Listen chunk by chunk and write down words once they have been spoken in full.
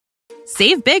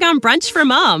Save big on brunch for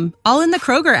mom, all in the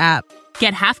Kroger app.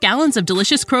 Get half gallons of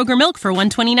delicious Kroger milk for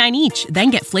 $1.29 each.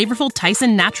 Then get flavorful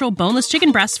Tyson natural boneless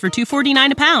chicken breasts for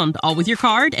 $2.49 a pound, all with your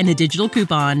card and a digital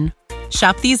coupon.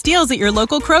 Shop these deals at your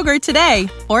local Kroger today,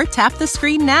 or tap the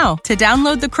screen now to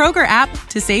download the Kroger app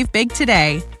to save big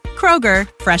today. Kroger,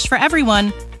 fresh for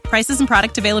everyone. Prices and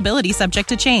product availability subject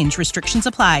to change. Restrictions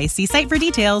apply. See site for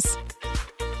details.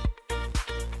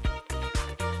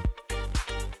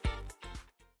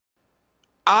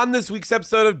 On this week's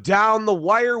episode of Down the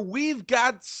Wire, we've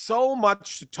got so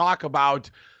much to talk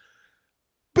about.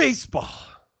 Baseball.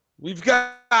 We've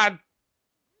got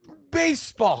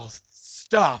baseball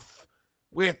stuff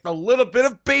with a little bit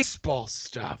of baseball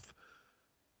stuff.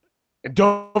 And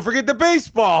don't forget the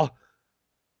baseball.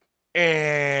 And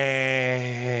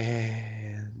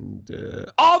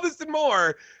all this and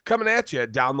more coming at you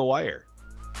Down the Wire.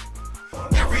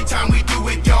 Every time we do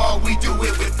it, y'all, we do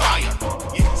it with fire.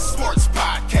 Yeah, sports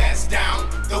podcast Down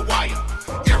the Wire.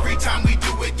 Every time we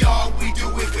do it, y'all, we do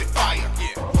it with fire.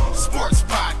 Yeah, sports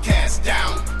podcast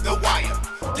Down the Wire.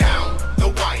 Down the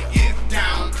Wire. Yeah,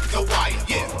 Down the Wire.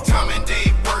 Yeah, Tom and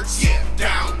Dave works. Yeah,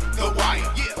 Down the Wire.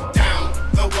 Yeah, Down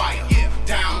the Wire. Yeah,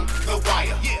 Down the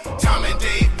Wire. Yeah, Tom and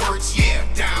Dave works.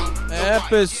 Yeah, Down the Wire.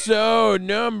 Episode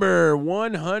number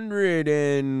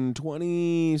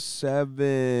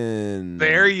 127.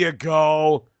 There you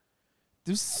go.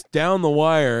 This is Down the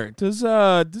Wire. Does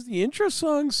the intro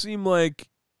song seem like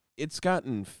it's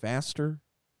gotten faster?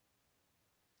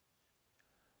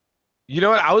 You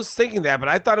know what? I was thinking that, but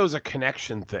I thought it was a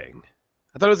connection thing.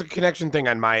 I thought it was a connection thing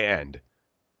on my end.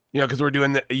 You know, because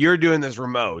you're doing this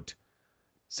remote.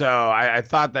 So I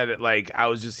thought that I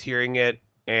was just hearing it,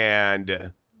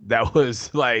 and that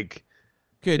was like.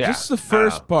 Okay, yeah, just the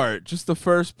first part. Just the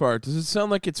first part. Does it sound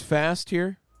like it's fast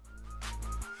here?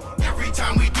 Every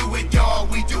time we do it, y'all,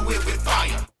 we do it with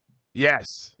fire.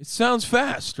 Yes. It sounds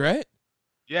fast, right?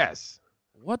 Yes.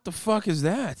 What the fuck is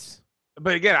that?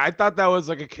 But again, I thought that was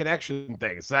like a connection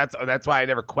thing. So that's why I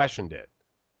never questioned it.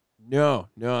 No,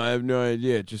 I have no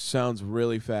idea. It just sounds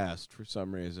really fast for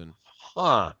some reason.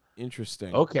 Huh.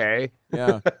 Interesting. Okay.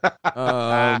 Yeah.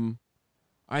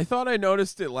 I thought I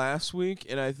noticed it last week,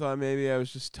 and I thought maybe I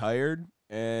was just tired,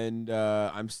 and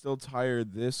I'm still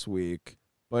tired this week,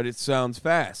 but it sounds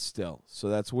fast still, so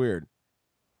that's weird.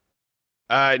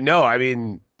 No, I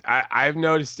mean, I've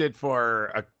noticed it for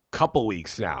a couple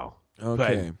weeks now.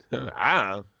 Okay. But, I don't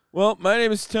know. Well, my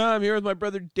name is Tom, here with my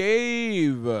brother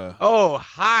Dave. Oh,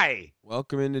 hi.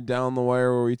 Welcome into Down the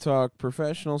Wire, where we talk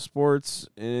professional sports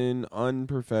in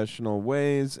unprofessional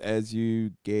ways, as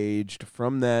you gauged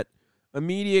from that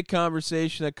immediate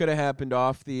conversation that could have happened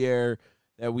off the air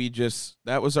that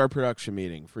was our production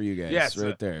meeting for you guys. Yes,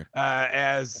 right there.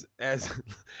 As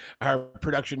our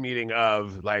production meeting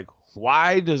of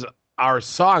why does our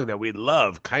song that we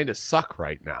love kind of suck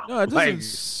right now? No, it doesn't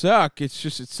suck. It's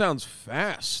just, it sounds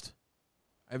fast.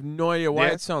 I have no idea why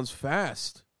it sounds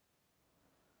fast.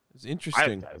 It's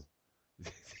interesting.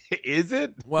 Is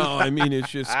it? Well, I mean, it's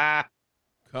just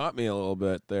caught me a little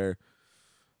bit there.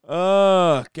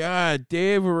 Oh, God,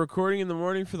 Dave, we're recording in the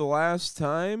morning for the last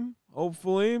time,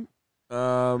 hopefully.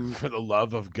 For the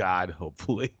love of God,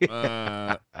 hopefully.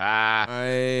 I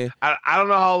don't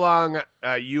know how long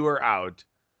you were out,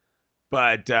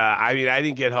 but I mean, I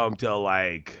didn't get home till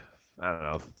I don't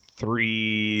know,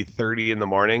 3:30 in the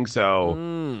morning. So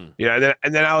and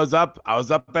then I was up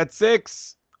at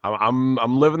 6.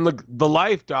 I'm living the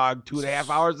life, dog. 2.5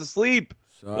 hours of sleep.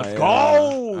 So Let's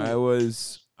go.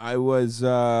 I was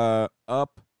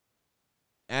up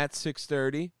at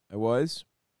 6:30. I was,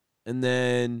 and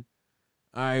then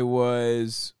I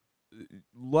was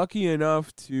lucky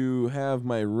enough to have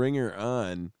my ringer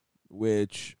on,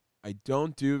 which I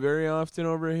don't do very often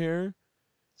over here.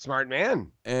 Smart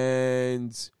man.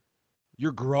 And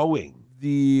you're growing.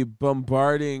 The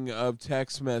bombarding of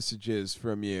text messages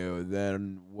from you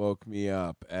then woke me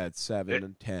up at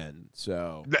 7:10.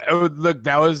 So look,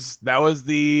 that was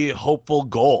the hopeful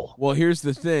goal. Well, here's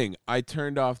the thing. I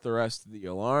turned off the rest of the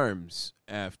alarms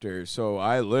after, so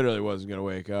I literally wasn't going to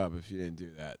wake up if you didn't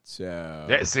do that. So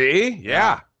see?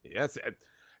 Yeah. Yes.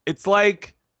 It's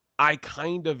like I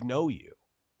kind of know you.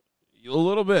 A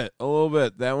little bit.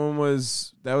 That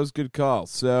was good call.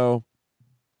 So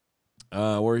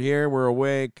we're here. We're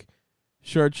awake.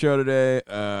 Short show today.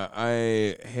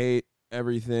 I hate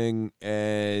everything,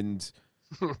 and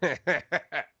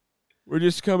we're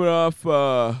just coming off.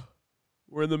 We're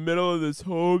in the middle of this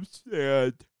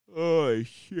homestand. Oh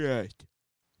shit,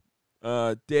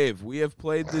 Dave. We have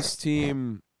played this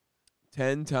team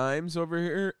 10 times over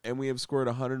here, and we have scored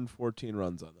 114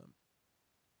 runs on them.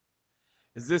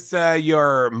 Is this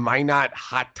your Minot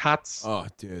Hot Tots? Oh,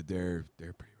 dude, they're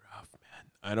pretty rough, man.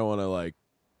 I don't want to like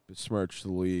besmirch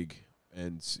the league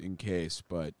and in case,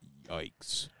 but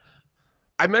yikes.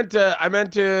 I meant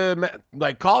to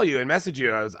like call you and message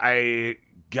you. I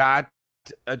got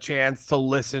a chance to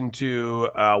listen to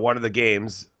one of the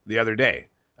games the other day,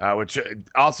 which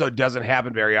also doesn't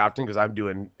happen very often because I'm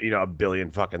doing a billion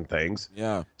fucking things.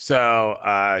 Yeah. So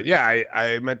yeah,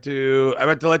 I meant to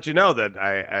let you know that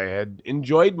I had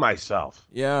enjoyed myself.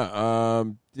 Yeah.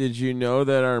 Did you know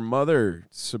that our mother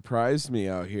surprised me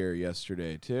out here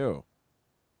yesterday too?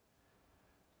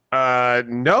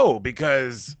 No,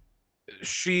 because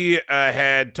she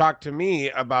had talked to me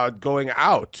about going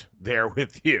out there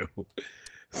with you.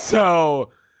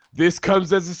 So this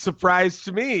comes as a surprise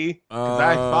to me because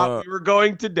I thought we were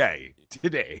going today.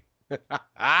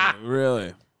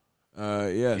 Really?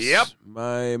 Yes. Yep.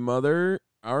 My mother,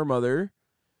 our mother,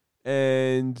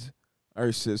 and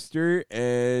our sister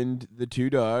and the two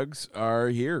dogs are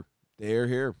here. They are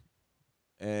here.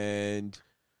 And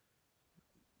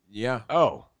yeah.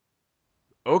 Oh,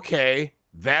 okay.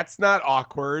 That's not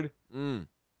awkward.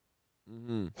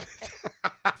 Mm-hmm.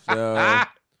 So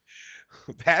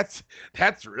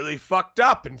that's really fucked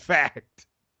up, in fact.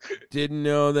 didn't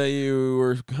know that you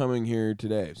were coming here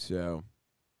today, so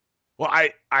Well,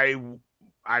 I'm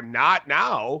not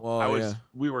now. Well,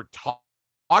 we were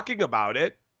talking about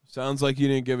it. sounds like you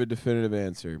didn't give a definitive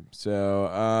answer. So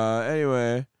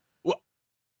anyway.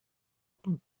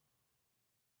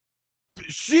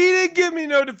 She didn't give me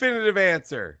no definitive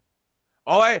answer.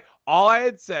 All I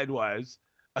had said was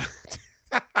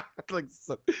like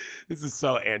this is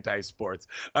so anti-sports.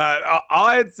 All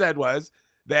I had said was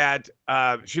that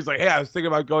she's like, hey, I was thinking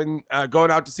about going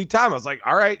out to see Tom. I was like,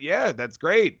 all right, yeah, that's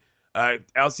great.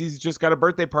 Elsie's just got a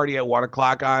birthday party at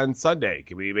 1:00 on Sunday.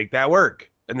 Can we make that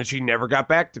work? And then she never got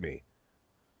back to me.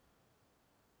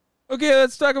 Okay,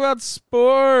 let's talk about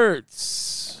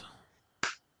sports.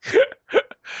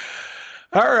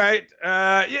 All right.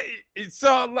 Yeah.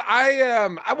 So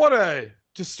I want to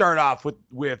just start off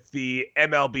with the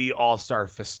MLB All-Star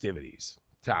festivities,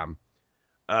 Tom,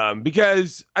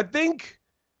 because I think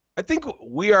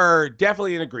we are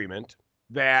definitely in agreement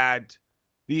that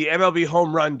the MLB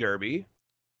Home Run Derby,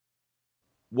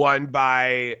 won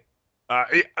by,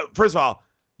 first of all,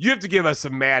 you have to give us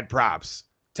some mad props,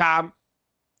 Tom.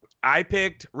 I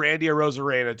picked Randy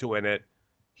Arozarena to win it.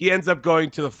 He ends up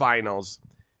going to the finals.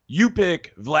 You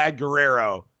pick Vlad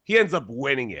Guerrero. He ends up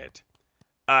winning it.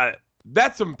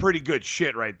 That's some pretty good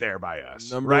shit right there by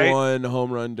us. Number one home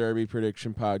run derby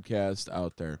prediction podcast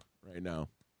out there right now.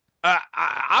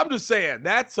 I'm just saying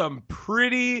that's some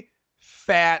pretty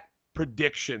fat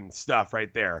prediction stuff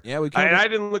right there. Yeah, we and I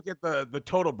didn't look at the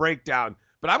total breakdown,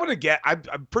 but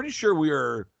I'm pretty sure we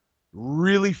are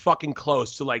really fucking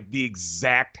close to like the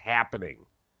exact happening.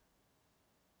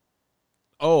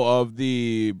 Oh, of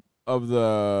the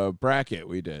bracket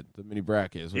we did, the mini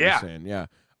bracket is what you're saying. Yeah.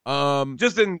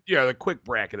 Just in the quick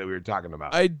bracket that we were talking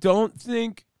about. I don't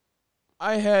think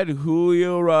I had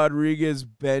Julio Rodriguez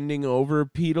bending over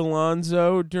Pete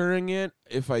Alonso during it.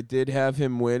 If I did have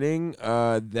him winning,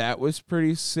 that was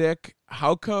pretty sick.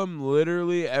 How come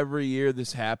literally every year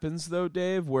this happens though,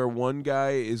 Dave, where one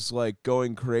guy is like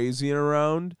going crazy in a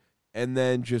round and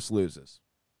then just loses?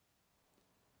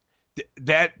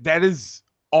 That is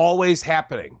always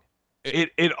happening.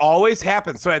 It always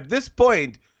happens. So at this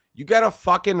point, you gotta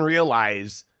fucking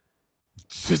realize,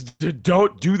 just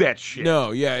don't do that shit.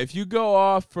 No, yeah. If you go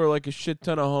off for like a shit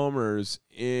ton of homers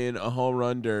in a home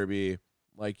run derby,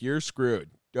 like you're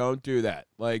screwed. Don't do that.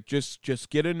 Like just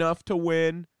get enough to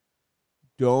win.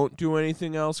 Don't do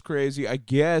anything else crazy. I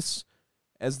guess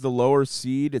as the lower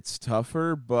seed, it's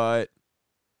tougher, but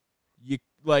you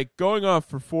like going off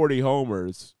for 40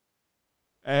 homers.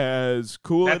 As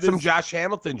cool That's as some Josh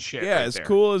Hamilton shit. Yeah, right as there.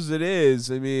 cool as it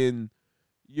is, I mean,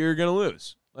 you're gonna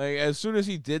lose. Like as soon as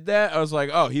he did that, I was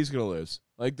like, oh, he's gonna lose.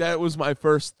 Like that was my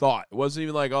first thought. It wasn't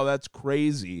even like, oh, that's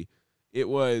crazy. It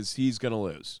was he's gonna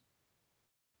lose.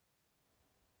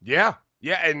 Yeah,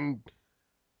 and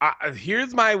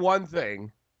here's my one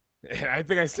thing. And I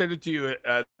think I sent it to you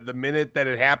the minute that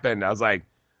it happened. I was like,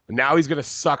 now he's gonna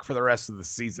suck for the rest of the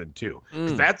season too,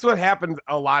 because that's what happened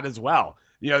a lot as well.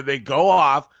 They go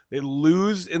off, they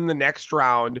lose in the next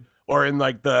round or in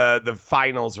like the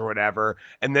finals or whatever,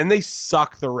 and then they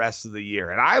suck the rest of the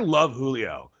year. And I love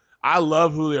Julio. I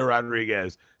love Julio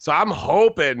Rodriguez. So I'm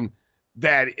hoping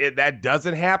that that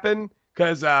doesn't happen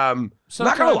because I'm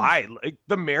not gonna lie, like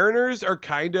the Mariners are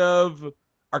kind of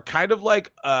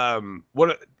like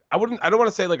what I don't want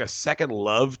to say like a second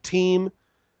love team.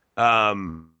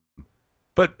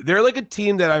 but they're like a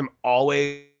team that I'm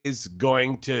always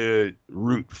going to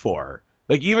root for.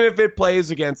 Like, even if it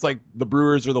plays against like the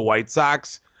Brewers or the White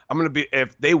Sox,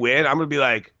 if they win, I'm gonna be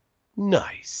like,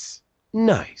 nice.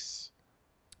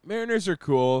 Mariners are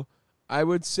cool. I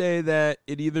would say that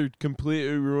it either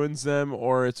completely ruins them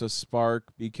or it's a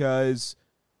spark, because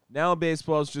now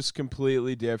baseball is just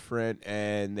completely different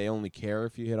and they only care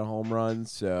if you hit a home run,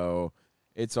 so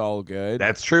it's all good.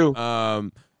 That's true.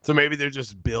 So maybe they're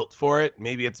just built for it.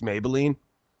 Maybe it's Maybelline.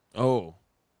 Oh,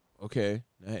 okay,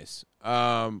 nice.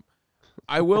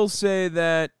 I will say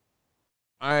that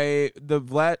the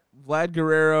Vlad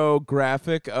Guerrero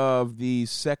graphic of the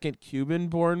second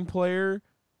Cuban-born player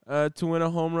to win a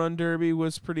home run derby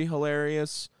was pretty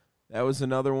hilarious. That was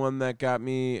another one that got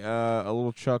me a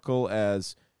little chuckle,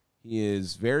 as he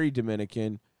is very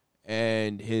Dominican,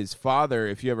 and his father,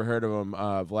 if you ever heard of him,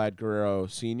 Vlad Guerrero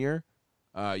Sr.,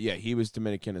 he was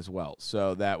Dominican as well.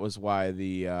 So that was why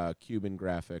the Cuban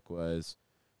graphic was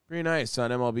pretty nice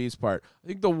on MLB's part. I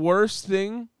think the worst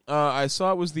thing I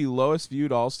saw was the lowest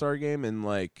viewed All-Star game in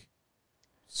like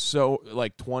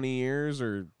 20 years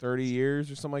or 30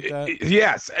 years or something like that.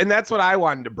 Yes, and that's what I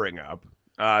wanted to bring up.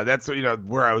 That's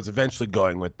where I was eventually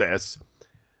going with this.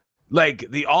 Like,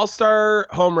 the All-Star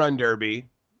Home Run Derby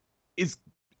is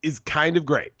kind of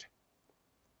great.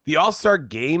 The All-Star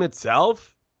game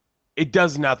itself, it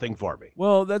does nothing for me.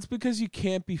 Well, that's because you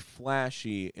can't be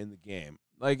flashy in the game.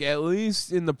 Like, at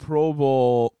least in the Pro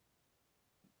Bowl,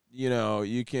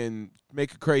 you can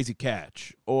make a crazy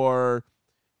catch. Or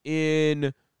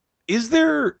in... Is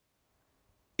there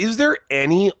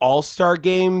any All-Star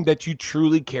game that you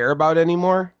truly care about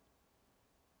anymore?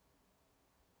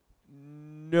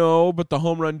 No, but the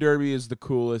Home Run Derby is the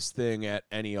coolest thing at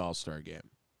any All-Star game.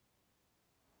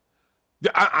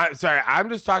 I'm sorry, I'm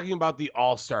just talking about the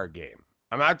All-Star game.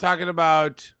 I'm not talking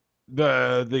about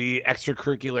the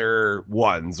extracurricular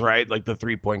ones, right? Like the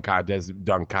 3-point contest,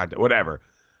 dunk contest, whatever.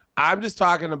 I'm just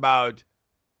talking about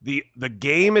the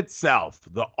game itself,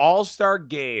 the All-Star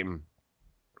game.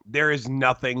 There is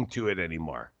nothing to it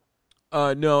anymore.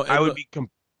 No, I would be.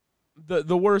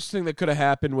 The worst thing that could have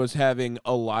happened was having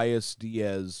Elias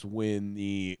Diaz win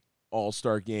the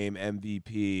All-Star Game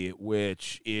MVP,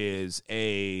 which is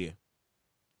a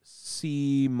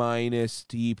C-,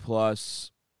 D+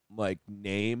 like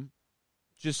name.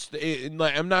 Just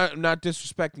I'm not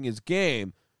disrespecting his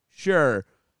game, sure,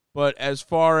 but as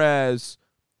far as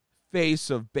face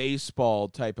of baseball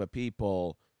type of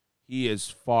people, he is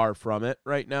far from it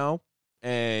right now,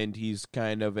 and he's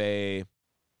kind of a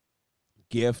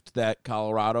gift that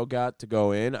Colorado got to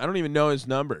go in. I don't even know his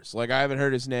numbers. Like, I haven't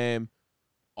heard his name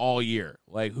all year.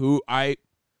 Like, I've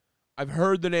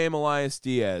heard the name Elias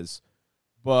Diaz,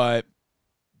 but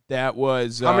that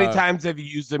was how many times have you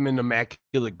used him in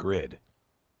Immaculate Grid?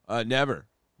 Never.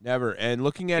 And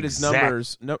looking at his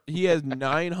numbers, he has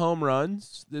 9 home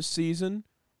runs this season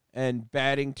and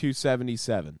batting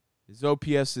 .277. His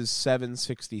OPS is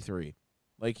 .763.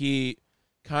 Like, he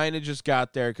kind of just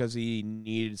got there because he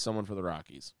needed someone for the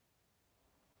Rockies.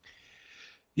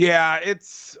 Yeah,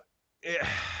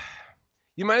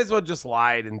 you might as well just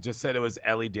lied and just said it was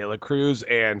Ellie De La Cruz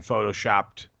and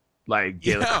photoshopped like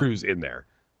De La Cruz in there.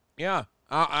 Yeah,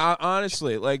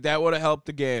 honestly, like, that would have helped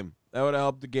the game. That would have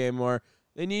helped the game more.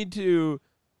 They need to.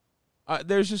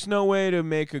 There's just no way to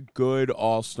make a good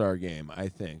All-Star game, I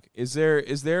think. Is there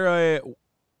a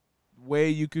way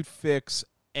you could fix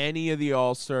any of the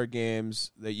All-Star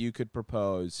games that you could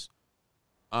propose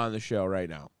on the show right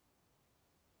now?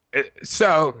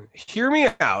 So, hear me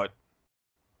out.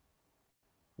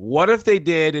 What if they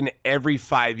did an every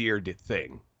 5-year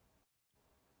thing?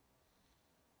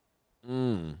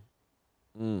 And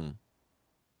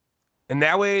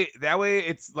that way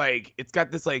it's like, it's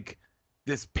got this like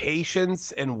this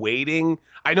patience and waiting.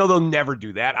 I know they'll never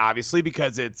do that, obviously,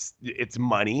 because it's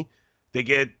money.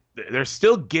 They're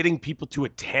still getting people to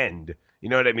attend. You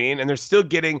know what I mean? And they're still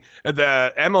getting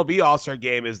the MLB All-Star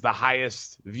Game is the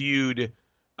highest viewed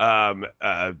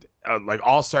like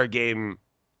All-Star game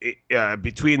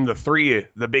between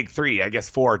the big three, I guess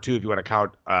 4 or 2 if you want to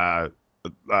count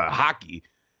hockey.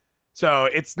 So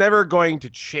it's never going to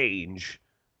change.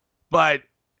 But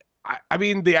I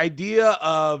mean, the idea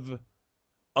of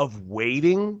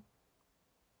waiting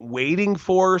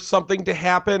for something to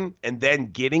happen and then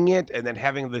getting it and then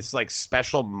having this like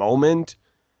special moment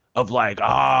of like,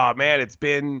 oh man, it's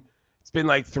been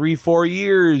like 3-4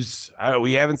 years.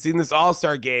 We haven't seen this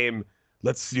All-Star game.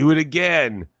 Let's do it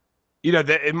again. You know,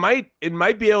 that it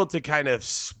might be able to kind of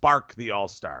spark the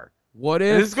All-Star. What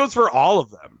if, and this goes for all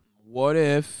of them. What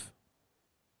if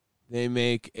they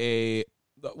make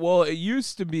Well, it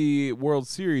used to be World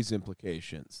Series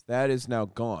implications. That is now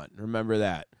gone. Remember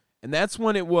that. And that's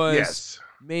when it was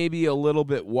maybe a little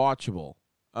bit watchable.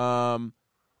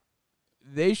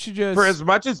 They should just... For as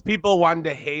much as people wanted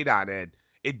to hate on it,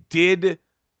 it did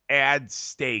add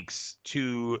stakes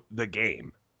to the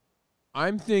game.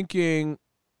 I'm thinking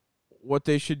what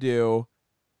they should do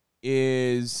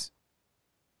is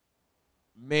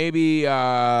maybe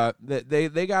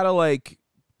they gotta like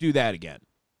do that again.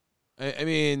 I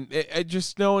mean, it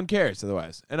just no one cares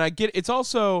otherwise. And I get it's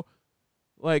also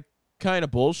like kind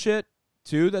of bullshit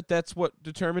too that's what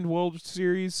determined World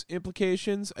Series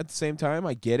implications. At the same time,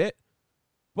 I get it,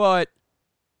 but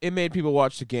it made people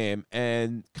watch the game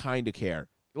and kind of care.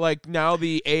 Like now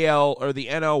the AL or the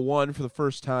NL won for the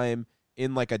first time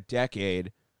in like a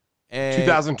decade. And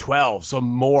 2012, so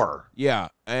more. Yeah,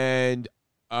 and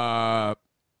they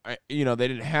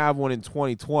didn't have one in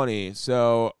 2020.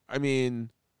 So I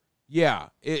mean, yeah,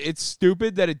 it's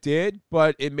stupid that it did,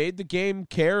 but it made the game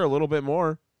care a little bit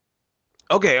more.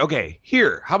 Okay.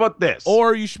 Here, how about this?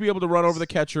 Or you should be able to run over the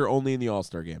catcher only in the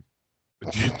All-Star game.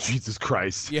 Jesus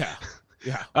Christ. Yeah.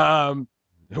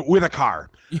 With a car.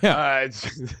 Yeah.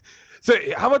 So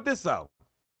how about this though?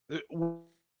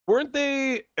 Weren't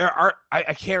they?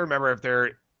 I can't remember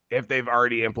if they've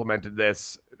already implemented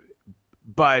this,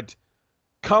 but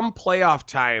come playoff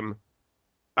time,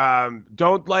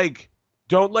 don't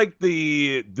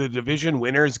the division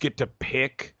winners get to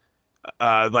pick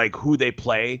like who they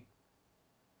play?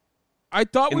 I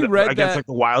thought we read against that like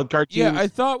the wild card teams. Yeah, I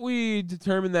thought we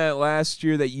determined that last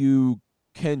year that you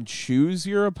can choose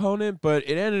your opponent, but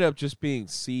it ended up just being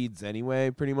seeds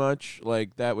anyway, pretty much.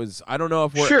 Like that was I don't know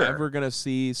if we're ever gonna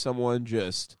see someone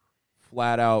just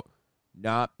flat out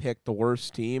not pick the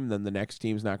worst team, then the next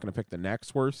team's not gonna pick the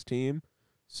next worst team.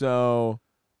 So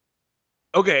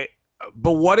okay,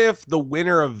 but what if the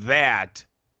winner of that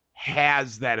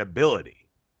has that ability?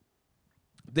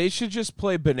 They should just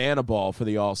play banana ball for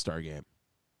the All-Star game.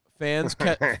 Fans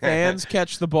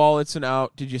catch the ball, it's an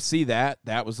out. Did you see that?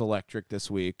 That was electric this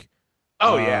week.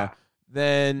 Oh, yeah.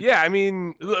 Then I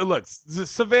mean, look, the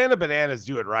Savannah Bananas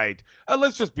do it right.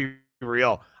 Let's just be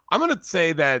real. I'm going to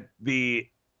say that the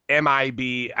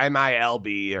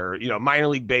MILB, or minor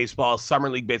league baseball, summer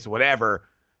league baseball, whatever,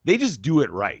 they just do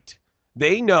it right.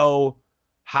 They know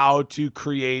how to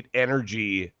create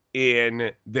energy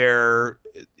in their,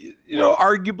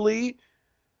 arguably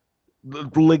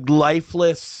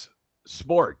lifeless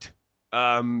sport,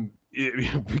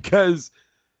 because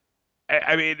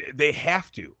I mean they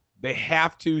have to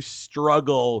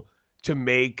struggle to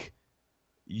make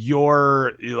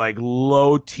your like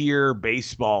low tier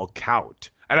baseball count.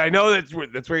 And I know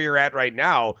that's where you're at right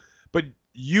now, but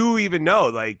you even know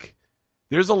like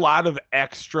there's a lot of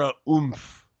extra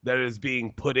oomph that is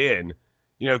being put in,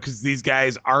 because these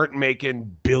guys aren't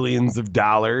making billions of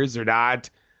dollars. They're not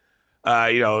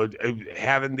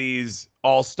having these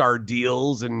all-star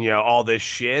deals and all this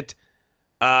shit.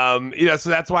 So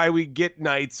that's why we get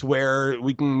nights where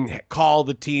we can call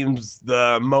the teams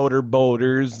the motor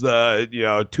boaters,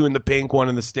 the two in the pink, one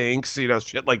in the stinks,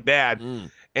 shit like that.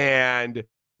 And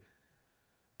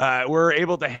we're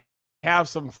able to have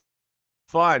some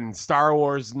fun Star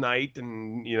Wars night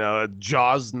and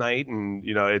Jaws night and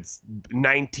it's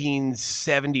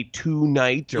 1972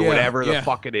 night or whatever the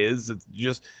fuck it is. It's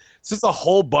just a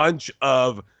whole bunch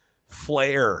of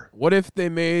flair. What if they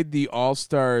made the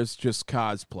All-Stars just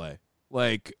cosplay?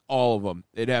 Like, all of them.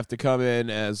 They'd have to come in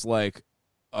as, like,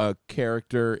 a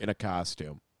character in a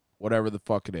costume. Whatever the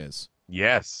fuck it is.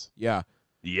 Yes. Yeah.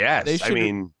 Yes. I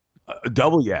mean,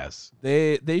 double yes.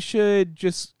 They should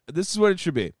just... This is what it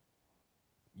should be.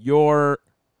 Your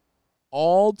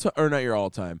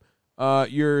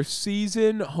your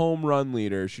season home run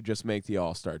leader should just make the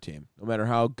All-Star team, no matter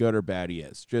how good or bad he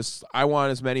is. Just, I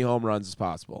want as many home runs as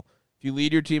possible. If you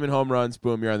lead your team in home runs,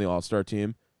 boom, you're on the All-Star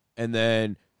team. And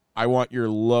then I want your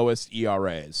lowest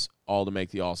ERAs all to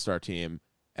make the All-Star team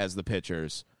as the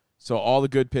pitchers. So all the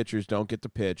good pitchers don't get to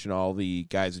pitch, and all the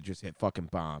guys that just hit fucking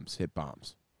bombs, hit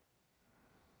bombs.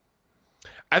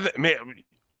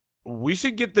 We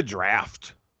should get the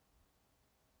draft.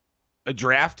 A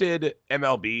drafted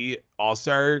MLB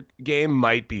All-Star game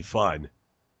might be fun.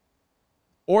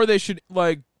 Or they should,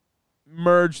 like,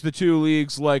 merge the two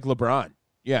leagues like LeBron.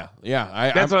 Yeah.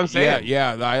 That's what I'm saying.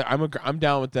 Yeah. I'm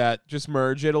down with that. Just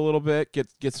merge it a little bit.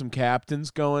 Get some captains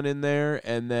going in there,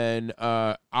 and then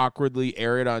awkwardly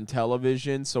air it on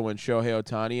television. So when Shohei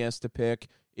Ohtani has to pick,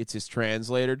 it's his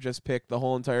translator just pick the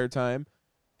whole entire time,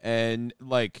 and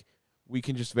like we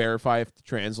can just verify if the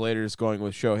translator is going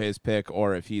with Shohei's pick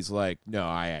or if he's like, no,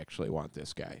 I actually want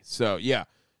this guy. So yeah,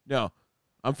 no,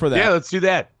 I'm for that. Yeah, let's do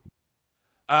that.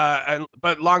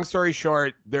 But long story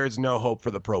short, there's no hope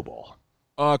for the Pro Bowl.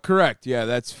 Correct. Yeah,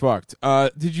 that's fucked.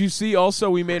 Did you see also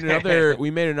we made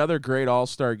another great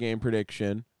All-Star game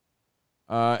prediction.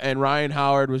 And Ryan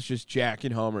Howard was just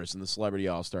jacking homers in the Celebrity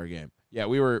All-Star game. Yeah,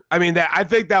 we were. I mean, I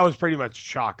think that was pretty much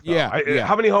chalk, though. Yeah.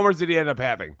 How many homers did he end up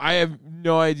having? I have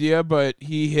no idea, but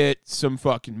he hit some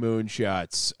fucking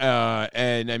moonshots.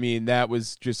 And I mean, that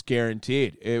was just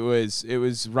guaranteed. It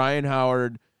was Ryan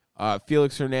Howard.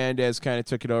 Felix Hernandez kind of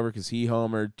took it over because he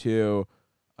homered too.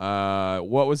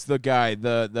 What was the guy?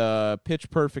 The pitch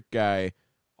perfect guy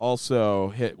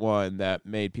also hit one that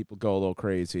made people go a little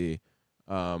crazy.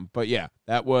 But yeah,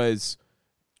 that was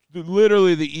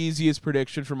literally the easiest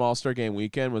prediction from All-Star Game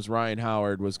weekend was Ryan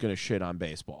Howard was going to shit on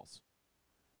baseballs.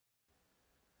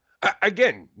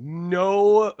 Again,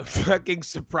 no fucking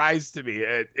surprise to me.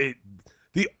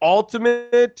 The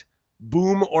ultimate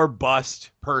boom or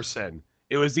bust person.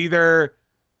 It was either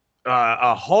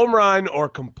a home run or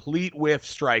complete whiff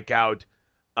strikeout.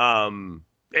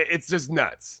 It's just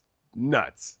nuts.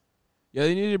 Yeah,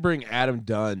 they need to bring Adam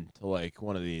Dunn to like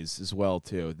one of these as well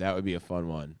too. That would be a fun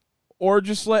one. Or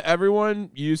just let everyone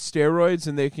use steroids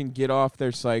and they can get off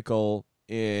their cycle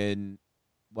in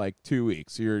like 2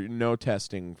 weeks. You're no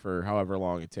testing for however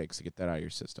long it takes to get that out of your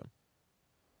system.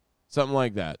 Something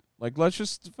like that. Like, let's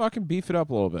just fucking beef it up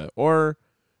a little bit. Or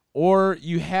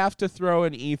you have to throw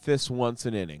an ephus once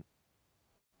an inning.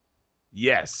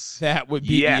 Yes. That would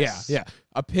be, yes. Yeah.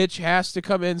 A pitch has to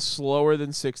come in slower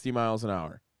than 60 miles an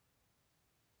hour.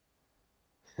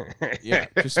 Yeah,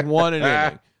 just one an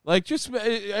inning. Like,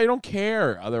 I don't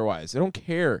care otherwise. I don't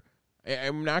care.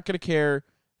 I'm not going to care.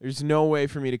 There's no way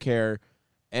for me to care.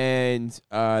 And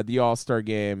the All-Star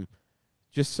game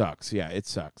just sucks. Yeah, it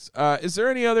sucks. Is there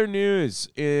any other news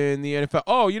in the NFL?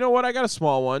 Oh, you know what? I got a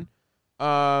small one.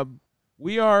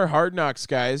 We are Hard Knocks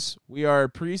guys. We are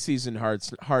preseason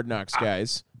Hard Knocks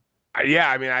guys. Yeah,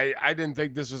 I mean, I didn't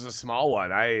think this was a small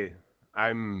one. I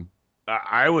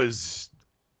was,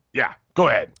 yeah, go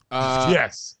ahead.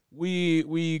 Yes.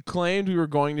 We claimed we were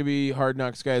going to be Hard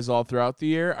Knocks guys all throughout the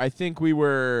year. I think we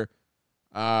were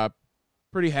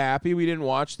pretty happy we didn't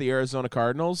watch the Arizona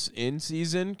Cardinals in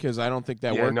season because I don't think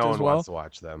that worked no as one well. wants to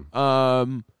watch them.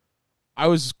 I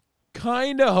was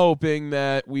kind of hoping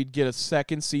that we'd get a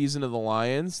second season of the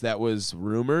Lions. That was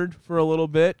rumored for a little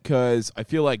bit because I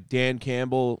feel like Dan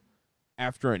Campbell,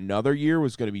 after another year,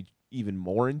 was going to be even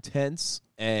more intense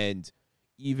and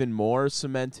even more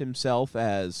cement himself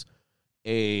as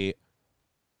a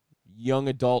young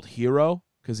adult hero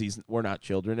because we're not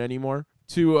children anymore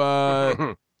to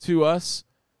us.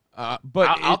 But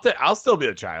I'll still be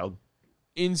a child.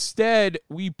 Instead,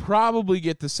 we probably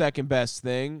get the second best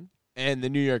thing, and the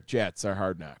New York Jets are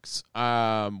Hard Knocks.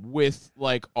 With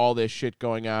like all this shit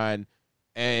going on,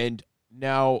 and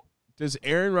now does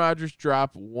Aaron Rodgers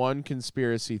drop one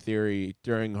conspiracy theory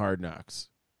during Hard Knocks?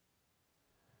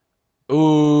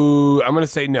 Ooh, I'm gonna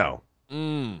say no.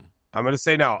 I'm going to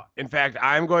say no. In fact,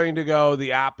 I'm going to go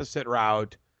the opposite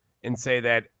route and say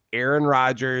that Aaron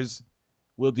Rodgers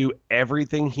will do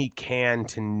everything he can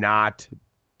to not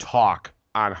talk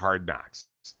on Hard Knocks.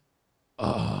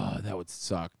 Oh, that would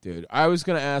suck, dude. I was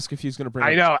going to ask if he's going to bring.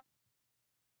 I know.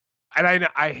 And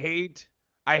I hate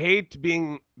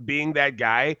being that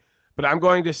guy, but I'm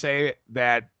going to say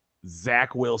that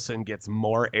Zach Wilson gets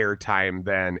more airtime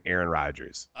than Aaron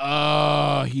Rodgers.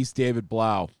 Oh, he's David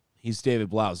Blau. He's David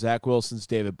Blau. Zach Wilson's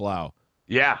David Blau.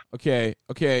 Yeah. Okay.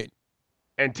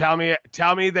 And tell me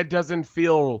that doesn't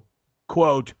feel,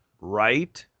 quote,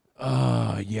 right?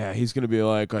 Yeah, he's gonna be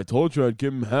like, I told you I'd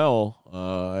give him hell.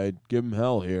 I'd give him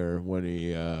hell here when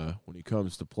he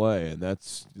comes to play, and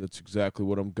that's exactly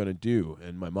what I'm gonna do.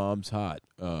 And my mom's hot.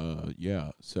 Yeah.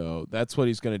 So that's what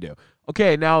he's gonna do.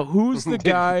 Okay, now who's the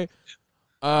guy?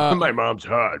 My mom's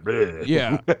hot.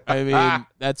 Yeah, I mean,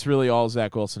 that's really all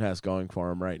Zach Wilson has going for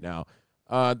him right now.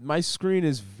 My screen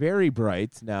is very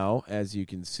bright now, as you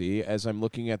can see, as I'm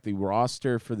looking at the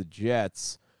roster for the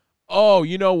Jets. Oh,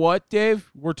 you know what,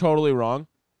 Dave? We're totally wrong.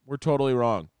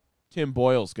 Tim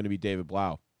Boyle's going to be David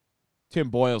Blau. Tim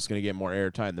Boyle's going to get more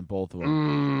airtime than both of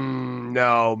them.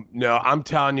 No. I'm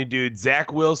telling you, dude,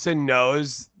 Zach Wilson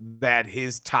knows that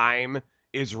his time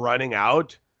is running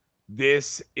out.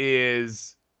 This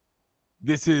is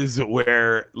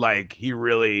where like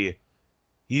where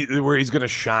he's gonna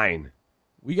shine.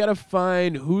 We gotta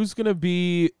find who's gonna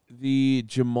be the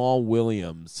Jamal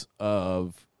Williams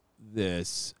of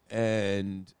this,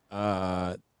 and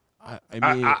I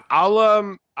mean,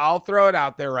 I'll throw it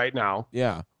out there right now.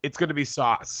 Yeah, it's gonna be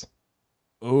Sauce.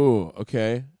 Oh,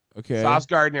 okay. Sauce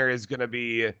Gardner is gonna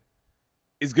be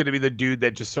is going to be the dude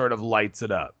that just sort of lights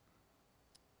it up.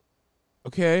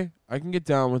 Okay, I can get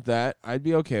down with that. I'd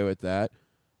be okay with that.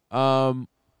 Zonovan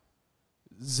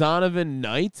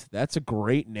Knight, that's a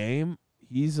great name.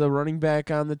 He's a running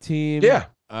back on the team. Yeah,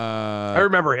 I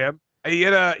remember him. He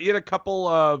had a couple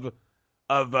of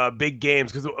big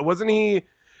games because wasn't he?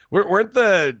 Weren't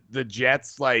the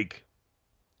Jets like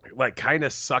kind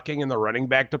of sucking in the running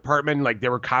back department? Like they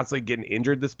were constantly getting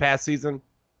injured this past season.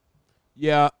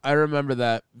 Yeah, I remember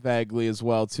that vaguely as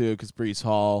well, too, because Breece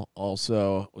Hall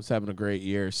also was having a great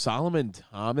year. Solomon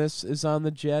Thomas is on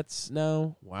the Jets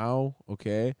now. Wow,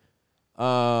 okay.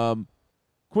 Quinnen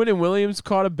Williams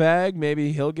caught a bag.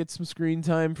 Maybe he'll get some screen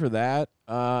time for that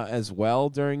as well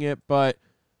during it. But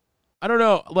I don't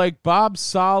know. Like, Bob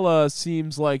Saleh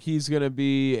seems like he's going to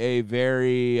be a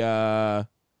very,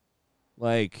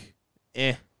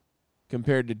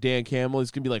 compared to Dan Campbell.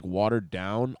 He's going to be, like, watered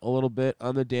down a little bit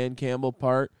on the Dan Campbell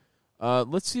part.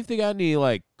 Let's see if they got any,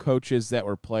 like, coaches that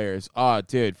were players. Oh,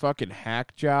 dude, fucking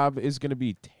Hack Job is going to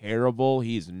be terrible.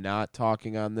 He's not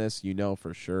talking on this,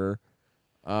 for sure.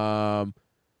 Well,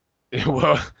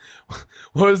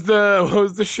 what was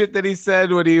the shit that he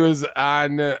said when he was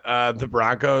on the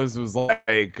Broncos? It was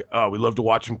like, oh, we love to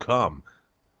watch him come.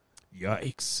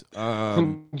 Yikes.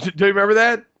 Do you remember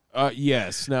that?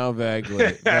 Yes, now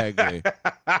vaguely.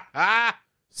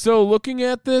 So looking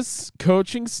at this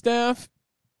coaching staff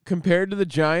compared to the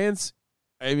Giants,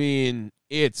 I mean,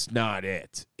 it's not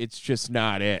it. It's just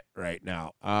not it right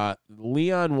now.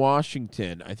 Leon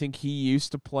Washington, I think he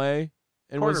used to play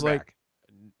and was like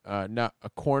not a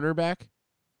cornerback.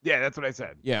 Yeah, that's what I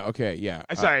said. Yeah, okay, yeah.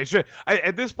 Sorry,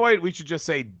 at this point we should just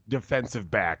say defensive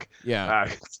back. Yeah.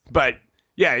 But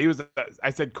yeah, he was. I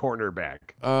said cornerback.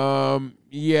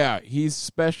 Yeah, he's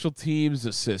special teams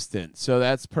assistant, so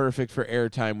that's perfect for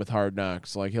airtime with Hard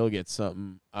Knocks. Like he'll get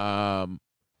something.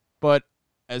 But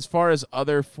as far as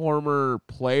other former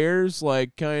players,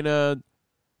 like kind of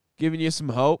giving you some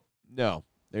hope, no,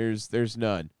 there's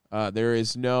none. There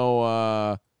is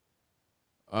no.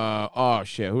 Oh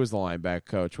shit, who was the linebacker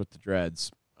coach with the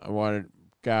dreads? What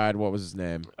was his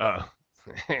name? What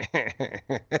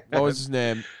was his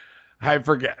name? I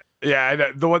forget. Yeah, I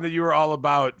know. The one that you were all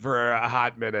about for a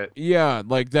hot minute. Yeah,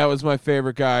 like that was my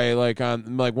favorite guy. Like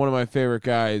one of my favorite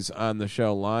guys on the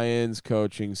show, Lions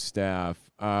coaching staff.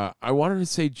 I wanted to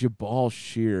say Jabal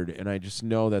Sheard, and I just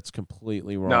know that's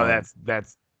completely wrong. No,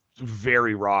 that's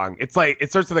very wrong. It's like it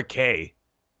starts with a K.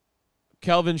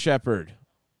 Kelvin Shepard.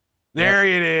 There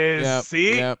it is. Yep.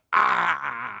 See? Yep.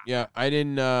 Ah. Yeah, I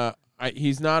didn't.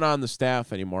 He's not on the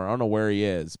staff anymore. I don't know where he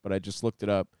is, but I just looked it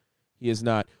up. He is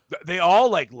not. They all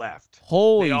left.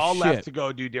 Holy shit. They all left to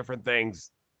go do different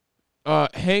things.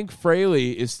 Hank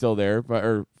Fraley is still there,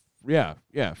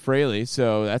 Fraley,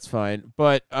 so that's fine.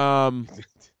 But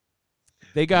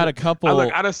they got a couple.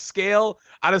 Look, on a scale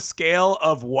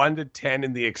of 1 to 10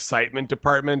 in the excitement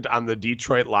department on the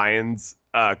Detroit Lions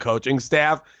coaching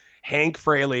staff, Hank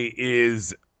Fraley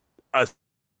is a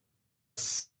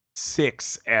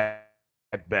 6 at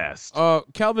best.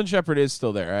 Calvin Shepard is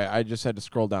still there. I just had to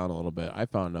scroll down a little bit. I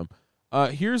found him.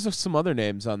 Here's some other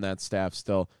names on that staff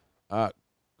still.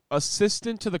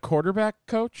 Assistant to the quarterback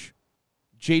coach,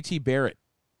 J.T. Barrett.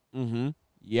 Mm-hmm.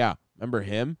 Yeah, remember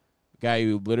him? The guy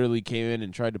who literally came in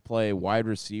and tried to play wide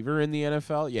receiver in the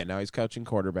NFL. Yeah, now he's coaching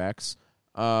quarterbacks.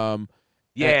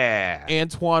 Yeah.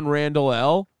 Antoine Randall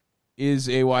L. is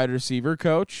a wide receiver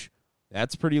coach.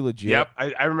 That's pretty legit. Yep,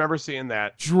 I remember seeing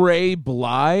that. Dre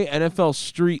Bly, NFL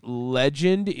street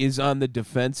legend, is on the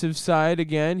defensive side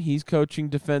again. He's coaching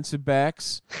defensive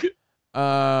backs.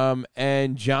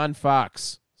 And John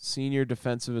Fox, senior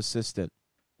defensive assistant.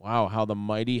 Wow, how the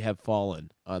mighty have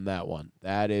fallen on that one.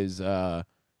 That is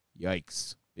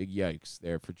yikes. Big yikes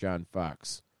there for John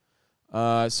Fox.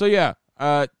 Dan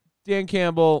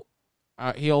Campbell,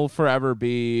 he'll forever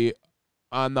be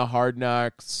on the Hard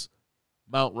Knocks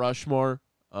Mount Rushmore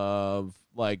of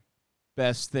like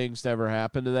best things to ever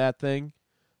happen to that thing.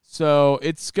 So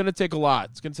it's gonna take a lot.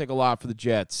 It's gonna take a lot for the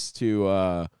Jets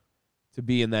to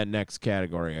be in that next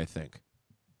category, I think.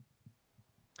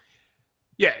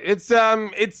 Yeah, it's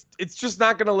just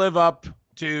not gonna live up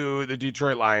to the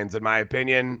Detroit Lions, in my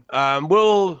opinion.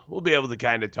 We'll be able to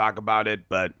kind of talk about it,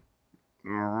 but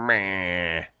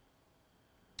meh.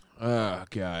 Oh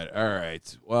God! All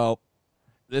right. Well,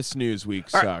 this news week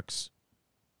sucks.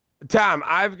 Tom,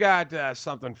 I've got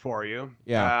something for you.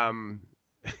 Yeah.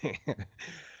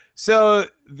 So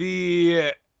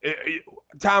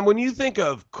Tom, when you think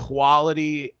of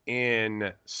quality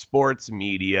in sports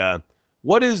media,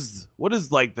 what is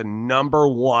like the number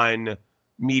one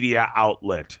media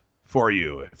outlet for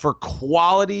you for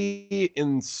quality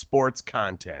in sports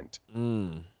content.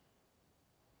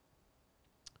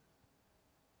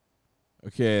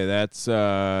 Okay, that's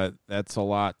a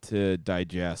lot to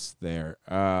digest there.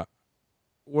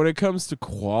 When it comes to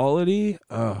quality,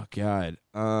 oh god,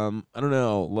 I don't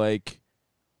know, like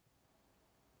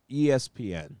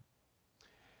ESPN.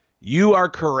 You are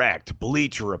correct.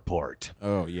 Bleacher Report.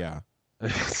 Oh yeah.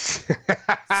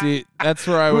 See, that's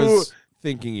where I was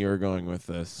thinking you were going with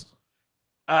this.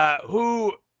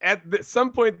 Who at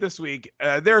some point this week,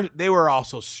 they were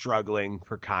also struggling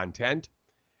for content,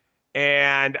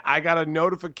 and I got a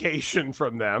notification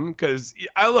from them because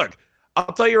look,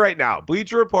 I'll tell you right now,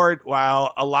 Bleacher Report,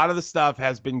 while a lot of the stuff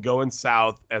has been going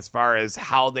south as far as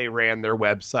how they ran their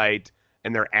website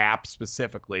and their app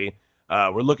specifically,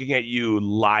 we're looking at you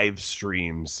live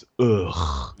streams.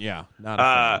 Ugh. Yeah, not a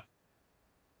fan.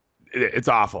 It's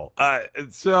awful.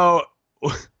 So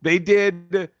they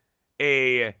did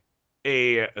a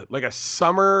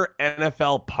summer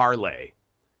NFL parlay,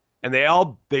 and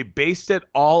they based it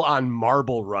all on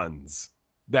marble runs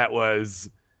that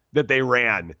they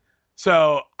ran.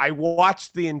 So I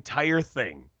watched the entire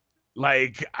thing.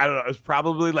 Like, I don't know, it was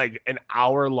probably like an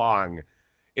hour long,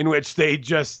 in which they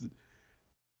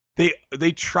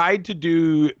tried to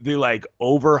do the like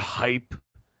overhype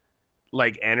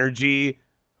like energy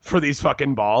for these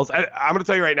fucking balls. I'm gonna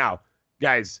tell you right now,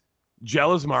 guys,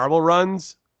 Jealous marble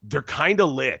runs, they're kind of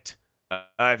lit.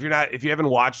 If you haven't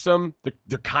watched them,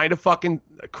 they're kind of fucking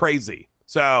crazy.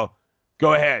 So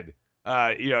go ahead,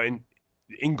 and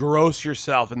engross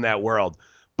yourself in that world.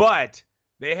 But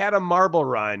they had a marble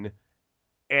run,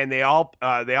 and they all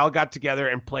got together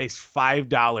and placed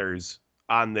 $5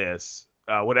 on this,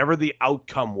 whatever the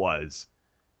outcome was,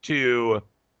 to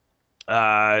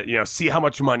see how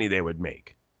much money they would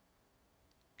make.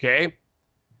 Okay,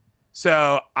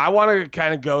 so I want to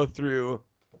kind of go through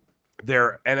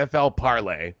their NFL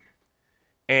parlay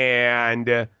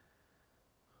and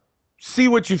see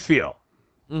what you feel.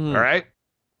 Mm-hmm. All right.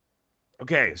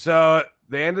 Okay, so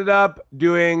they ended up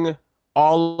doing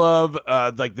all of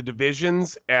like the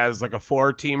divisions as like a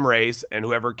 4-team race, and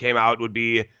whoever came out would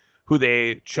be who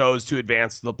they chose to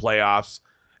advance to the playoffs,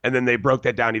 and then they broke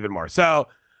that down even more. So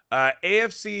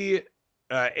AFC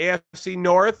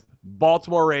North,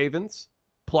 Baltimore Ravens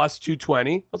plus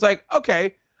 220. I was like,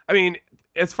 okay. I mean,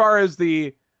 as far as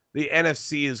the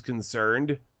NFC is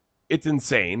concerned, it's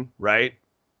insane, right?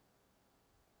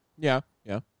 Yeah.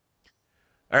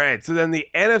 All right, so then the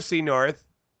NFC North,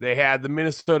 they had the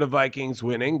Minnesota Vikings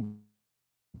winning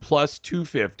plus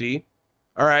 250.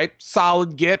 All right,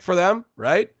 solid get for them,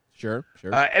 right? Sure.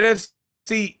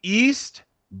 NFC East,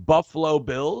 Buffalo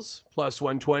Bills plus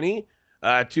 120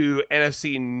 to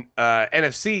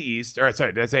NFC East. Or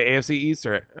sorry, did I say AFC East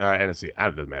or NFC? It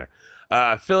doesn't matter.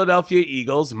 Philadelphia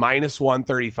Eagles minus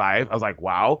 135. I was like,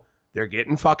 wow, they're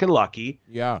getting fucking lucky.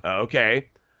 Yeah. Okay.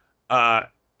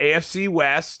 AFC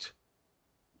West,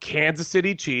 Kansas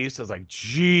City Chiefs. I was like,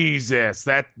 Jesus,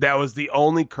 that was the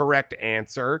only correct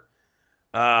answer.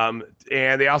 And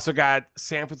they also got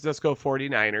San Francisco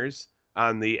 49ers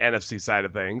on the NFC side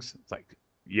of things. It's like,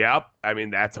 yep. I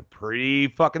mean, that's a pretty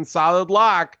fucking solid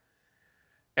lock.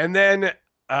 And then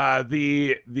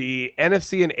the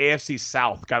NFC and AFC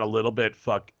South got a little bit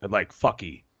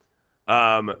fucky.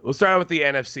 We'll start out with the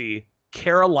NFC.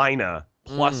 Carolina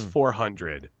plus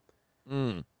 400.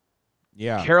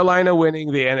 Yeah. Carolina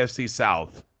winning the NFC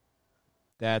South.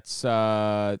 That's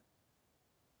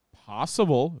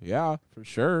possible. Yeah, for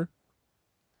sure.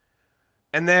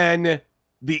 And then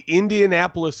the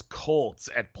Indianapolis Colts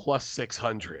at plus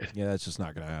 600. Yeah, that's just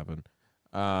not going to happen.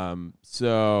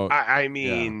 So I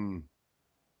mean, yeah.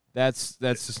 That's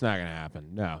just not going to happen.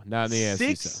 No, not in the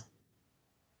AFC South.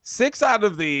 6 out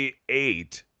of the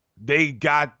 8, they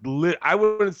got I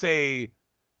wouldn't say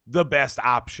the best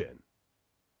option.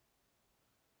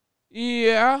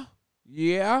 Yeah,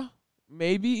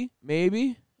 maybe.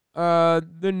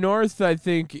 The North, I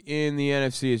think, in the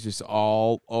NFC is just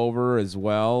all over as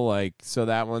well. Like, so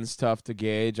that one's tough to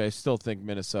gauge. I still think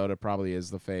Minnesota probably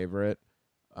is the favorite.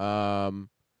 I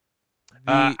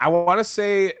want to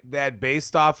say that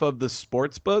based off of the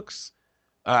sports books,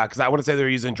 because I want to say they're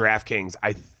using DraftKings,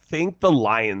 I think the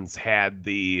Lions had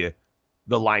the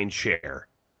line share.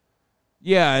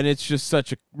 Yeah, and it's just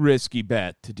such a risky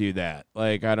bet to do that.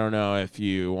 Like, I don't know if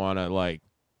you want to, like,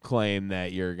 claim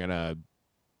that you're going to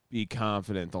be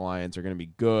confident the Lions are going to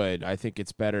be good. I think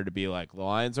it's better to be like, the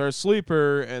Lions are a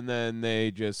sleeper, and then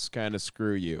they just kind of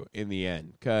screw you in the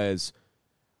end. Because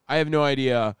I have no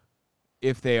idea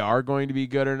if they are going to be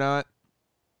good or not.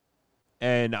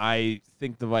 And I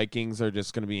think the Vikings are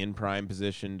just going to be in prime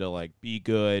position to like be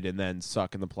good and then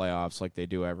suck in the playoffs like they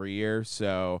do every year.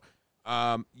 So,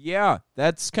 yeah,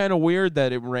 that's kind of weird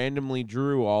that it randomly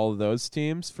drew all of those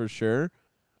teams for sure.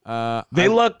 They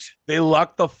lucked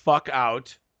the fuck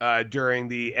out during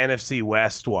the NFC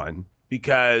West one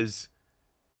because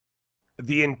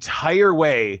the entire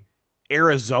way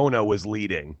Arizona was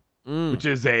leading, which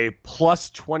is a plus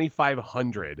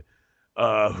 2,500.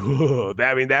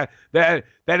 That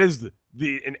is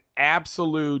an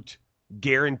absolute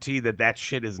guarantee that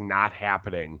shit is not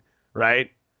happening,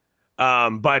 right?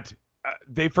 But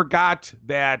they forgot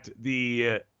that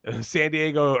the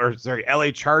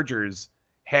LA Chargers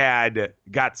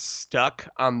got stuck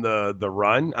on the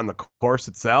run on the course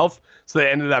itself, so they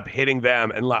ended up hitting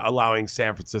them and allowing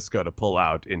San Francisco to pull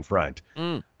out in front.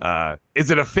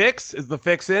 Is it a fix? Is the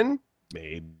fix in?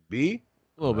 Maybe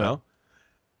a little bit.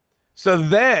 So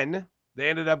then they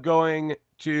ended up going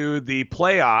to the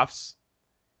playoffs,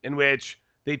 in which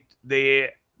they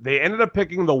ended up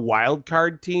picking the wild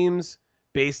card teams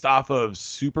based off of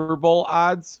Super Bowl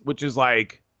odds, which is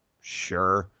like,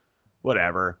 sure,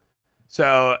 whatever.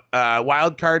 So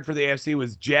wild card for the AFC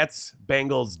was Jets,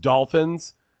 Bengals,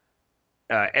 Dolphins.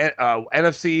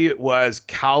 NFC was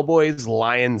Cowboys,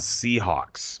 Lions,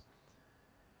 Seahawks.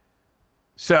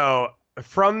 So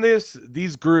from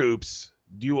these groups,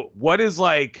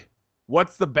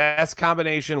 what's the best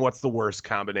combination? What's the worst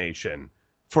combination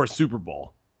for Super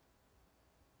Bowl?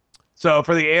 So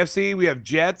for the AFC, we have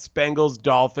Jets, Bengals,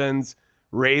 Dolphins,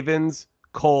 Ravens,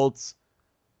 Colts,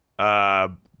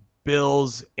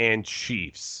 Bills, and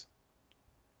Chiefs.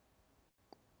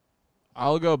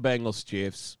 I'll go Bengals,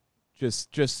 Chiefs.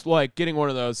 Just like getting one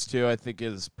of those two, I think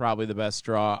is probably the best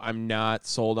draw. I'm not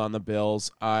sold on the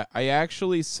Bills. I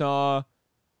actually saw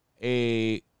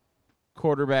a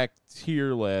quarterback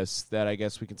tier list that I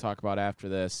guess we can talk about after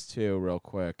this too, real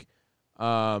quick.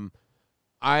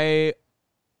 I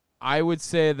would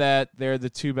say that they're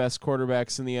the two best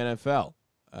quarterbacks in the NFL.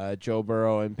 Joe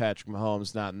Burrow and Patrick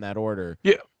Mahomes, not in that order.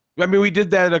 Yeah. I mean, we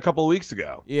did that a couple of weeks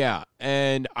ago. Yeah,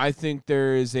 and I think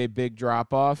there is a big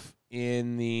drop-off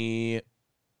in the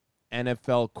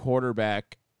NFL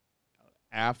quarterback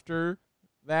after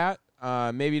that.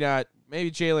 Maybe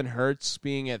Jalen Hurts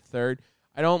being at third.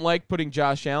 I don't like putting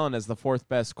Josh Allen as the fourth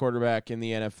best quarterback in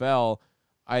the NFL.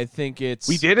 I think it's...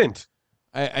 We didn't.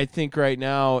 I think right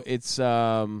now it's,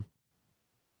 a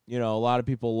lot of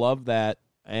people love that.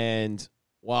 And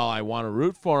while I want to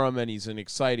root for him and he's an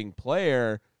exciting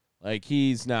player, like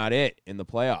he's not it in the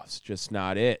playoffs. Just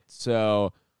not it.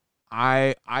 So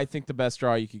I think the best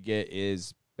draw you could get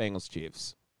is Bengals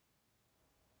Chiefs.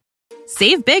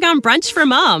 Save big on brunch for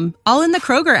mom, all in the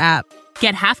Kroger app.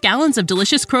 Get half gallons of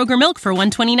delicious Kroger milk for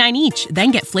 $1.29 each.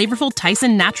 Then get flavorful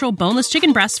Tyson natural boneless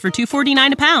chicken breasts for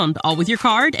 $2.49 a pound, all with your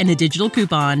card and a digital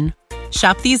coupon.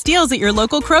 Shop these deals at your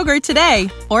local Kroger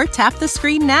today, or tap the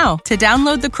screen now to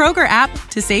download the Kroger app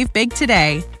to save big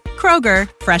today. Kroger,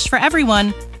 fresh for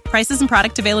everyone. Prices and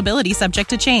product availability subject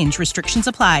to change. Restrictions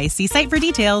apply. See site for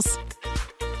details.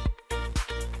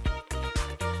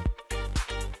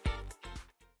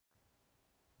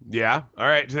 Yeah. All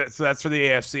right. So that's for the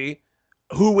AFC.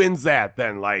 Who wins that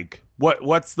then? Like,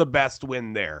 what's the best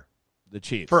win there? The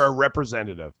Chiefs. For a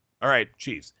representative. All right,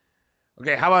 Chiefs.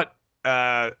 Okay, how about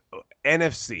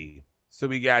NFC? So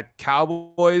we got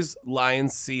Cowboys,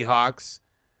 Lions, Seahawks,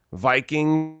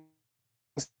 Vikings,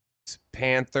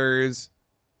 Panthers,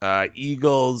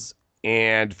 Eagles,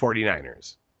 and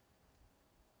 49ers.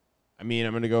 I mean,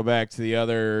 I'm going to go back to the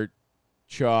other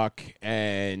chalk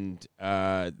and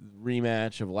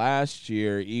rematch of last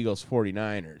year, Eagles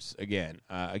 49ers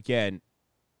again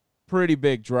pretty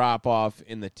big drop off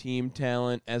in the team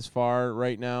talent as far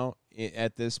right now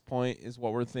at this point is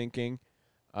what we're thinking.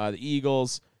 The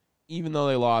Eagles, even though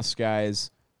they lost guys,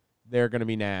 they're going to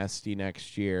be nasty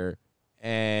next year,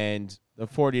 and the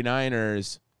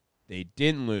 49ers, they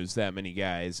didn't lose that many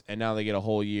guys, and now they get a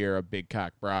whole year of Big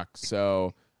Cock Brock.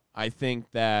 So I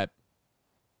think that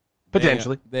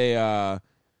potentially they're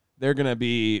going to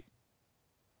be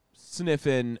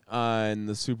sniffing on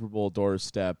the Super Bowl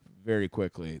doorstep very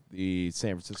quickly, the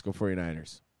San Francisco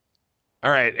 49ers.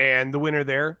 All right, and the winner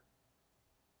there?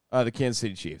 The Kansas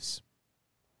City Chiefs.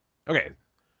 Okay.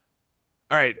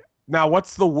 All right. Now,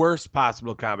 what's the worst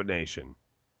possible combination?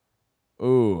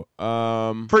 Ooh,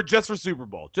 for Super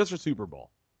Bowl. Just for Super Bowl.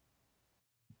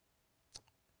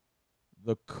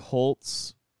 The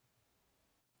Colts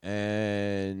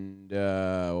and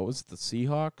what was it, the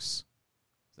Seahawks? Is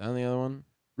that the other one?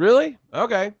 Really?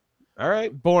 Okay. All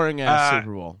right. Boring ass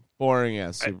Super Bowl. Boring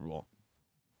ass Super Bowl.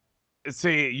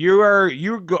 see, you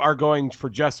are going for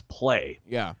just play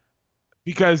Yeah.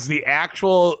 because the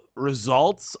actual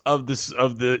results of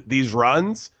these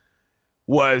runs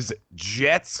was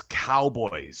Jets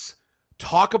Cowboys.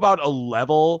 Talk about a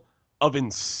level of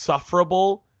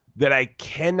insufferable that I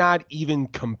cannot even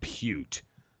compute.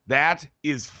 That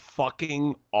is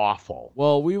fucking awful.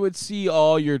 Well, we would see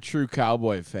all your true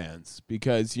Cowboy fans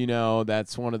because,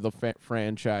 that's one of the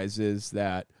franchises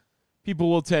that people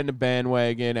will tend to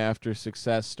bandwagon after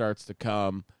success starts to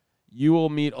come. You will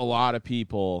meet a lot of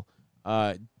people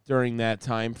during that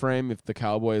time frame if the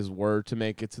Cowboys were to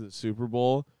make it to the Super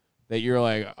Bowl that you're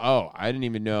like, oh, I didn't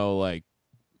even know, like,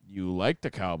 you like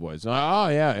the Cowboys. Oh,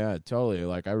 yeah, totally.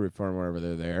 Like, I root for them whenever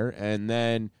they're there. And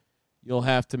then you'll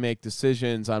have to make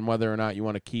decisions on whether or not you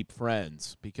want to keep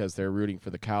friends because they're rooting for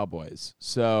the Cowboys.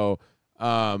 So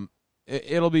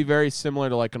it'll be very similar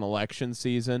to like an election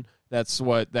season. That's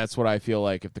what I feel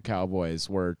like if the Cowboys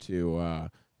were to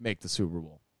make the Super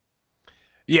Bowl.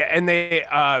 Yeah, and they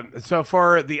so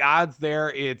for the odds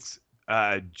there, it's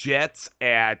Jets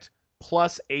at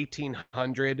plus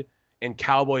 1,800 and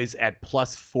Cowboys at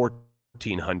plus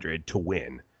 1,400 to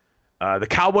win. The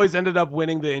Cowboys ended up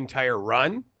winning the entire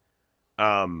run.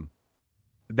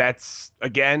 That's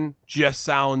again just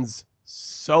sounds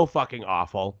so fucking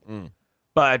awful.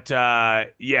 But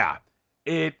yeah,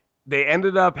 they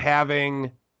ended up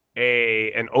having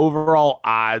an overall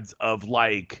odds of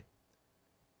like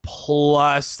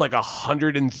plus like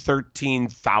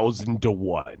 113,000 to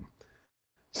 1.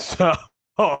 So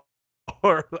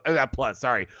or that plus,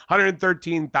 sorry,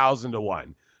 113,000 to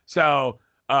 1. So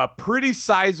a pretty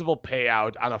sizable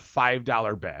payout on a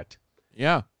 $5 bet.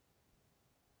 Yeah.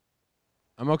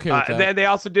 I'm okay with that. Then they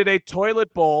also did a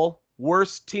toilet bowl.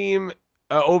 Worst team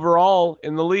overall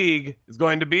in the league is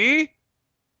going to be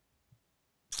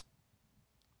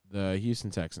the Houston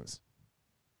Texans.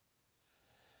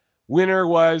 Winner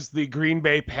was the Green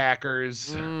Bay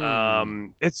Packers.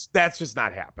 That's just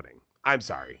not happening. I'm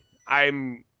sorry.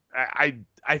 I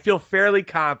feel fairly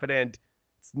confident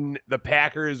the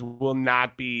Packers will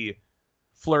not be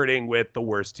flirting with the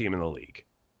worst team in the league.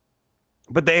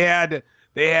 But they had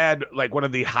like one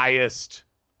of the highest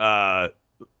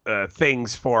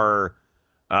things for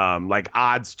like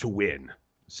odds to win.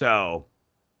 So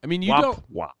I mean,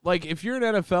 like if you're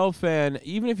an NFL fan,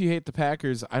 even if you hate the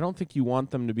Packers, I don't think you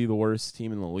want them to be the worst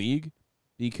team in the league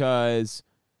because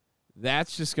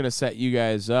that's just going to set you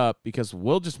guys up because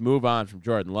we'll just move on from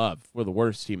Jordan Love. We're the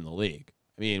worst team in the league.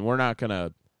 I mean, we're not going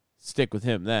to stick with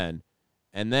him then.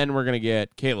 And then we're going to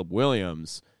get Caleb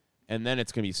Williams, and then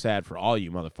it's going to be sad for all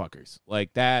you motherfuckers.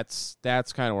 Like, that's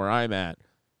kind of where I'm at.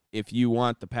 If you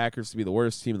want the Packers to be the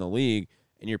worst team in the league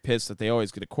and you're pissed that they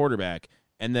always get a quarterback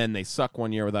and then they suck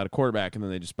one year without a quarterback and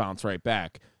then they just bounce right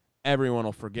back, everyone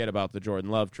will forget about the Jordan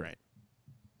Love train.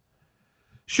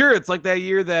 Sure, it's like that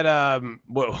year that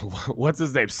what's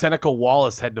his name? Seneca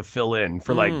Wallace had to fill in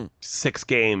for like 6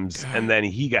 games, and then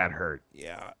he got hurt.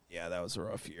 Yeah, that was a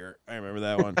rough year. I remember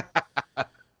that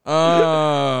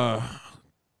one.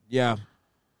 Yeah.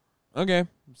 Okay,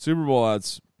 Super Bowl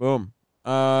odds. Boom.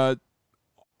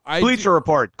 Bleacher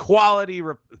Report. Quality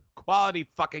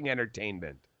fucking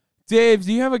entertainment. Dave,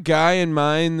 do you have a guy in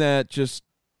mind that just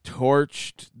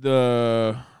torched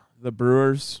the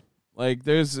Brewers? Like,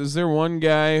 is there one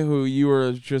guy who you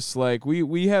were just like,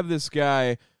 we have this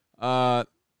guy on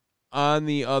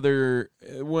the other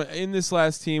in this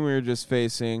last team we were just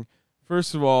facing.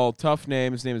 First of all, tough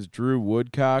name. His name is Drew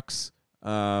Woodcocks.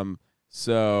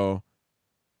 So.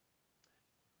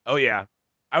 Oh yeah,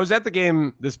 I was at the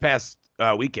game this past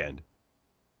weekend.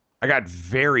 I got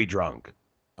very drunk.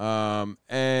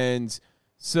 And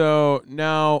so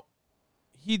now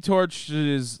he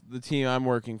torched the team I'm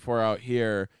working for out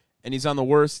here. And he's on the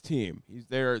worst team.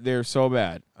 They're so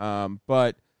bad.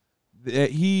 But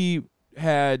he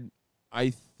had, I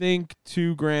think,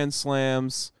 2 grand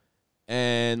slams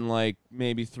and like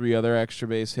maybe 3 other extra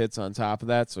base hits on top of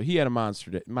that. So he had a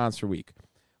monster week.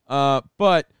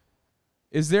 But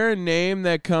is there a name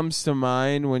that comes to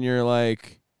mind when you're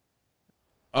like,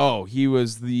 oh, he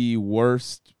was the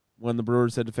worst when the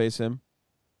Brewers had to face him?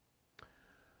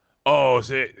 Oh,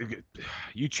 so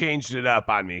you changed it up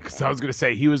on me because I was going to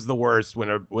say he was the worst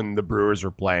when the Brewers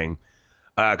were playing.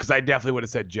 Because I definitely would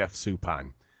have said Jeff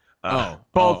Suppan.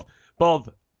 Both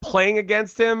playing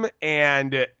against him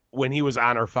and when he was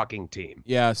on our fucking team.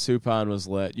 Yeah, Suppan was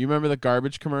lit. You remember the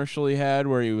garbage commercial he had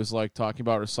where he was like talking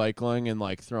about recycling and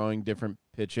like throwing different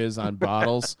pitches on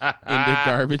bottles into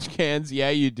garbage cans?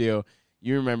 Yeah, you do.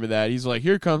 You remember that. He's like,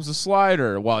 here comes the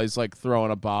slider while he's like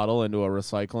throwing a bottle into a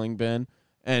recycling bin.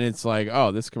 And it's like,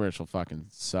 oh, this commercial fucking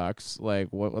sucks. Like,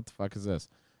 what the fuck is this?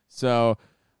 So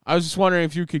I was just wondering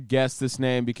if you could guess this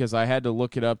name because I had to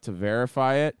look it up to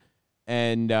verify it.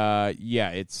 And yeah,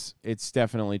 it's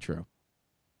definitely true.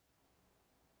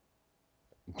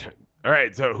 All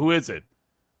right, so who is it?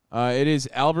 It is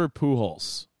Albert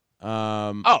Pujols.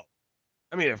 Oh,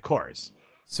 I mean, of course.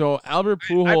 So Albert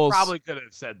I Pujols, probably could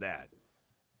have said that.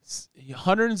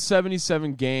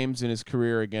 177 games in his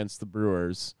career against the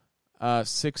Brewers,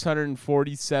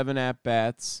 647 at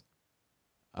bats.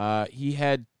 He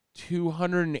had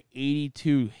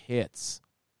 282 hits,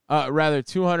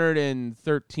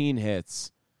 213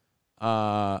 hits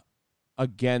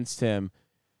against him,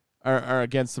 or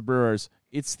against the Brewers.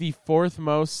 It's the fourth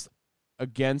most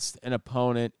against an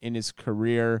opponent in his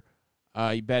career.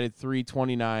 He batted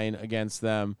 .329 against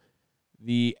them.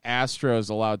 The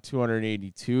Astros allowed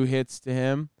 282 hits to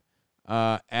him.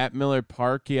 At Miller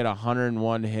Park, he had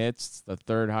 101 hits, the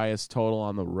third highest total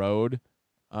on the road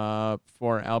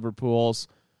for Albert Pujols.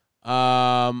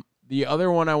 The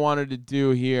other one I wanted to do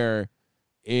here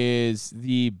is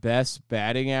the best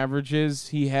batting averages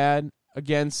he had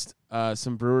against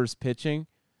some Brewers pitching.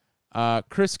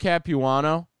 Chris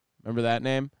Capuano, remember that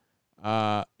name?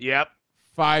 Yep.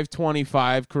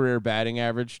 525 career batting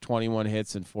average, 21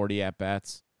 hits and 40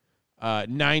 at-bats.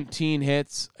 19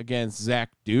 hits against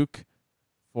Zach Duke,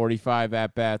 45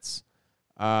 at-bats.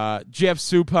 Jeff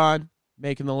Suppan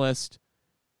making the list.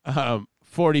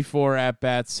 44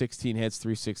 at-bats, 16 hits,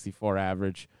 364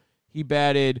 average. He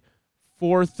batted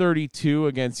 .432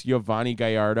 against Giovanni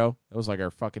Gallardo. That was like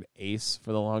our fucking ace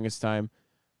for the longest time.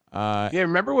 Yeah,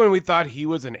 remember when we thought he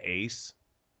was an ace?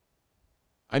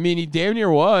 I mean, he damn near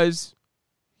was.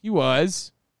 He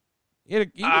was. He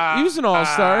was an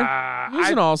all-star. He was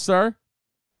an all-star.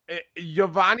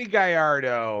 Giovanni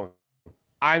Gallardo.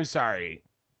 I'm sorry.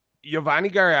 Giovanni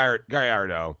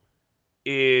Gallardo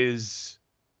is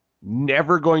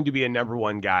never going to be a number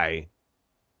one guy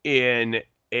in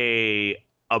a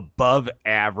above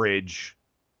average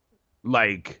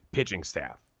like pitching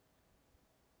staff.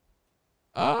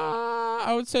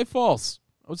 I would say false.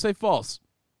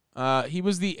 He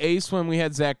was the ace when we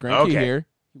had Zach Greinke here.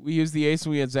 We used the ace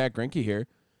when we had Zach Greinke here.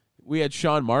 We had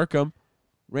Sean Markham,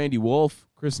 Randy Wolf,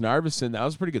 Chris Narveson. That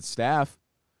was a pretty good staff.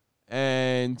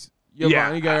 And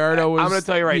Giovanni Gallardo was. I'm going to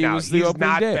tell you right now, he's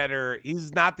not better.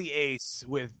 He's not the ace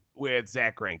with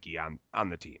Zach Greinke on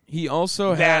the team. He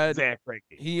also had Zach Greinke.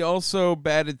 He also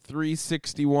batted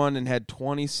 .361 and had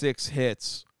 26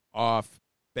 hits off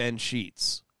Ben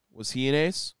Sheets. Was he an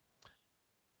ace?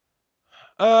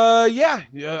 Yeah.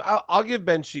 I'll give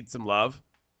Ben Sheets some love.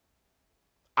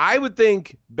 I would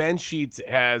think Ben Sheets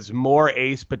has more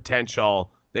ace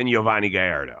potential than Giovanni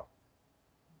Gallardo.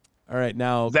 All right,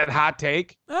 now is that a hot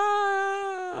take?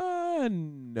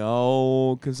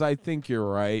 No, because I think you're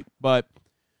right. But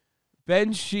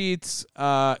Ben Sheets,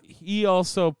 he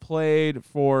also played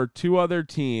for two other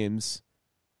teams.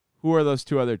 Who are those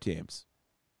two other teams?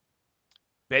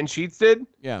 Ben Sheets did?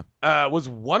 Yeah. Was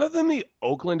one of them the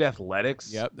Oakland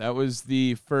Athletics? Yep, that was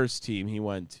the first team he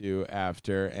went to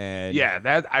after. And yeah,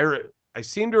 that I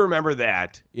seem to remember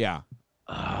that. Yeah.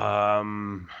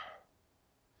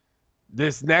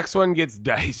 This next one gets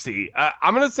dicey.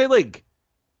 I'm gonna say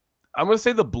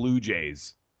the Blue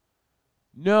Jays.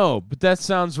 No, but that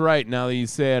sounds right now that you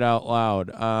say it out loud.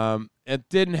 It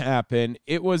didn't happen.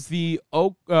 It was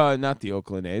not the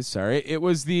Oakland A's, sorry. It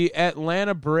was the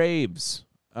Atlanta Braves.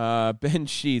 Ben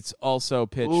Sheets also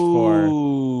pitched for.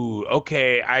 Ooh,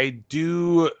 okay. I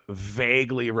do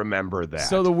vaguely remember that.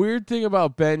 So the weird thing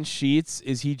about Ben Sheets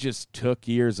is he just took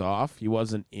years off. He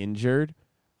wasn't injured.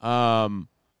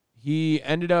 He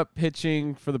ended up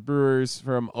pitching for the Brewers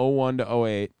from 01 to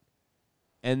 08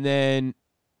 and then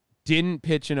didn't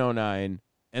pitch in 09.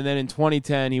 And then in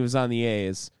 2010, he was on the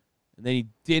A's. And then he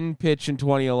didn't pitch in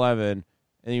 2011,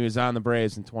 and he was on the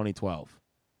Braves in 2012.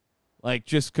 Like,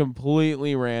 just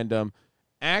completely random.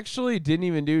 Actually didn't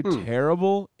even do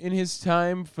terrible in his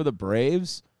time for the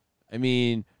Braves. I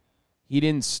mean, he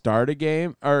didn't start a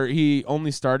game, or he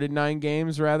only started 9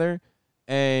 games, rather.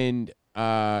 And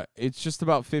it's just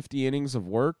about 50 innings of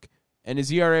work. And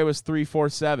his ERA was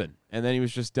 3.47, and then he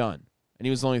was just done. And he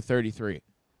was only 33.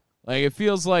 Like, it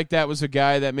feels like that was a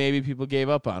guy that maybe people gave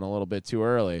up on a little bit too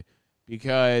early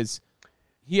because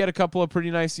he had a couple of pretty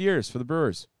nice years for the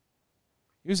Brewers.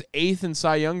 He was 8th in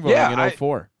Cy Young voting in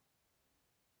 04.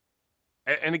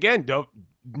 And again,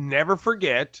 never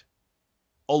forget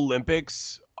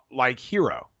Olympics like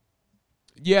hero.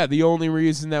 Yeah, the only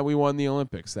reason that we won the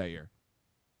Olympics that year.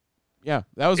 Yeah,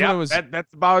 that was when it was.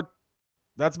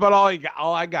 That's about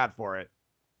all I got for it.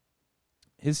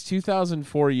 His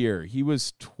 2004 year, he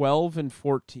was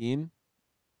 12-14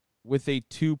 with a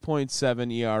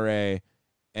 2.7 ERA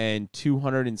and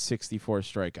 264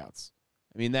 strikeouts.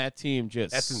 I mean, that team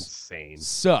just That's insane.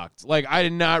 sucked. Like, I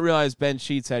did not realize Ben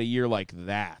Sheets had a year like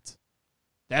that.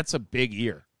 That's a big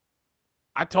year.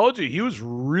 I told you he was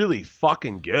really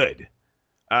fucking good.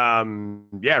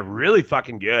 Yeah, really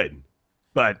fucking good.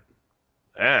 But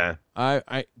I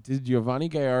did Giovanni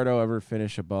Gallardo ever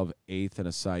finish above 8th in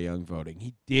a Cy Young voting?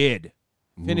 He did.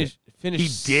 Finish He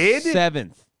did?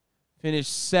 7th.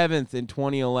 Finished 7th in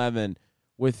 2011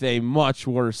 with a much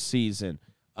worse season.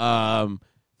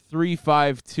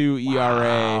 3.52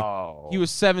 ERA. Wow. He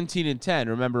was 17-10.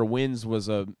 Remember, wins was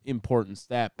a important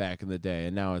stat back in the day,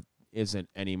 and now it isn't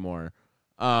anymore.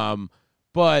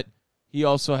 But he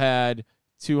also had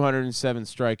 207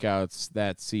 strikeouts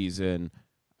that season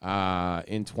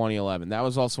in 2011. That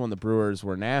was also when the Brewers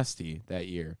were nasty that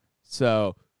year.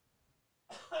 So,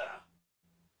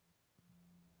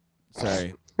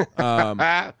 sorry.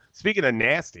 Speaking of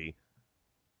nasty.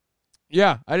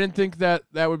 Yeah, I didn't think that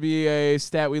would be a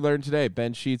stat we learned today.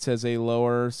 Ben Sheets has a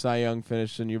lower Cy Young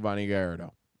finish than Giovanni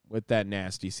Gallardo with that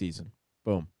nasty season.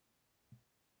 Boom.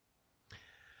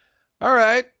 All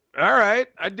right. I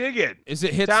dig it. Is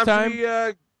it hits Tom, time?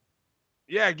 should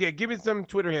we, give me some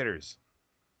Twitter hitters.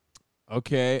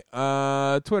 Okay.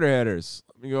 Twitter headers.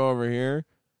 Let me go over here.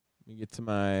 Let me get to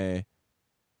my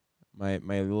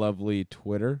lovely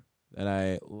Twitter that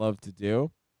I love to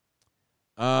do.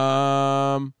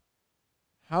 How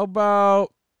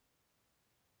about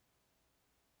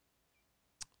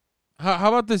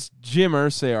this Jim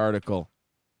Irsay article?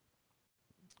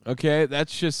 Okay,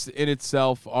 that's just in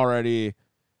itself already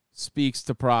speaks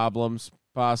to problems,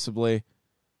 possibly.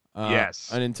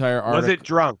 Yes. An entire article. Was it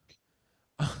drunk?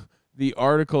 The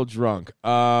article drunk.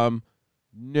 No,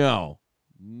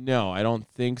 I don't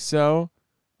think so.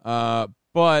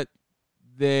 But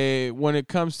when it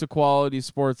comes to quality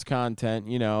sports content,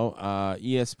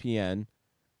 ESPN,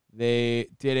 they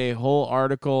did a whole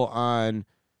article on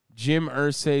Jim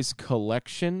Irsay's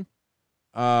collection,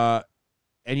 and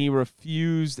he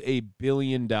refused $1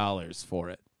 billion for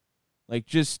it. Like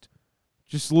just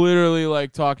literally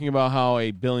like talking about how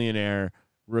a billionaire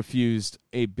refused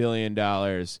 $1 billion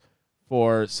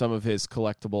for some of his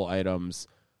collectible items.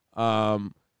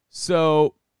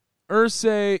 So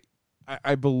Irsay,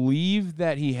 I believe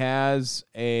that he has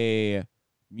a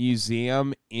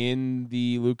museum in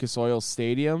the Lucas Oil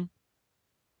Stadium,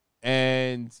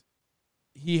 and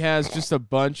he has just a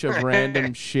bunch of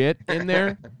random shit in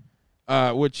there,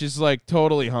 which is like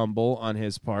totally humble on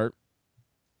his part.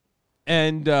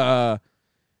 And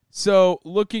so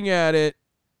looking at it,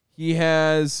 he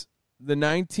has the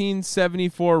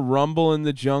 1974 Rumble in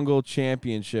the Jungle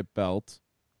Championship belt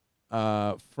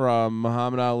from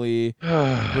Muhammad Ali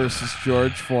versus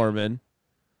George Foreman.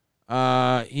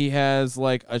 He has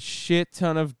like a shit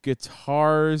ton of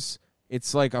guitars.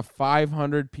 It's like a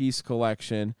 500-piece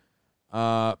collection.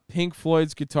 Pink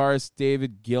Floyd's guitarist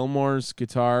David Gilmour's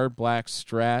guitar, Black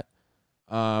Strat.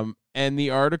 And the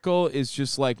article is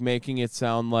just like making it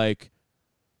sound like,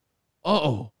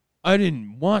 oh, I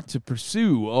didn't want to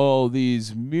pursue all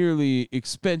these merely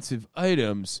expensive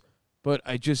items, but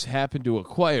I just happened to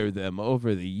acquire them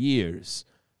over the years.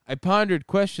 I pondered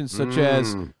questions such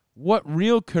as, what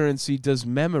real currency does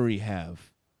memory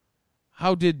have?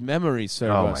 How did memory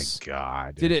serve us? Oh, my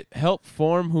God. Did it help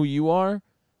form who you are?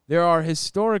 There are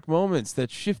historic moments that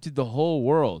shifted the whole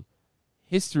world.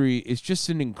 History is just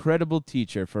an incredible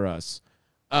teacher for us.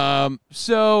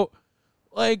 So,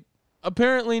 like,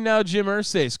 apparently now Jim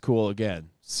Irsay's cool again.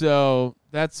 So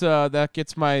that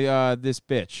gets my this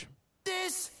bitch.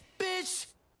 This bitch.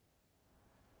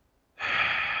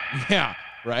 Yeah,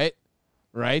 right.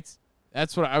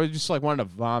 That's what I was just like wanting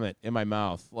to vomit in my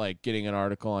mouth, like getting an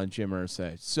article on Jim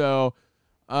Irsay. So,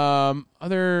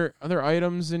 other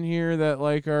items in here that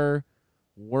like are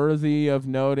worthy of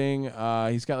noting.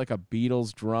 He's got like a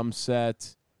Beatles drum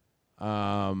set.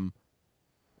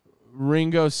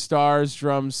 Ringo Starr's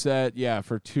drum set,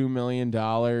 for $2 million.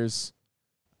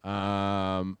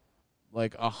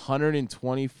 Like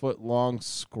 120-foot long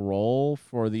scroll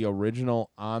for the original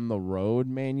On the Road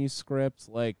manuscript.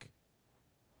 Like,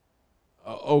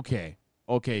 okay,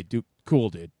 dude, cool,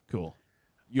 dude, cool.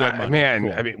 You have money. Man,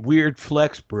 cool. I mean, weird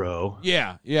flex, bro.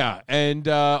 Yeah, and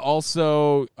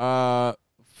also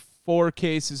 4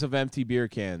 cases of empty beer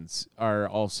cans are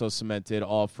also cemented,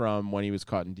 all from when he was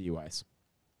caught in DUIs.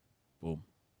 Boom.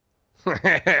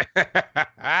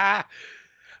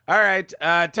 All right,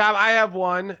 Tom, I have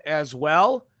one as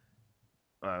well.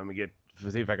 Let me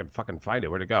see if I can fucking find it.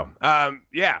 Where'd it go?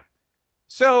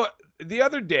 So the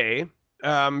other day,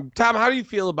 Tom, how do you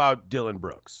feel about Dylan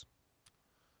Brooks?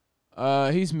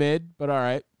 He's mid, but all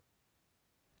right.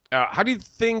 How do you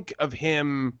think of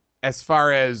him as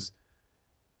far as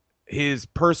his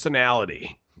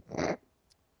personality?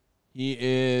 He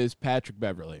is Patrick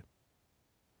Beverly.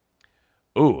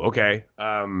 Ooh, okay.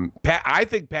 I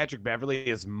think Patrick Beverly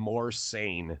is more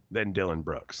sane than Dylan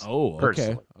Brooks. Oh,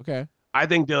 personally. Okay. I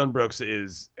think Dylan Brooks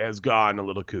has gone a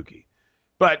little kooky,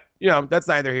 but that's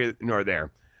neither here nor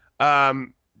there.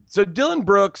 So Dylan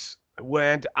Brooks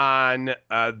went on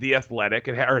The Athletic,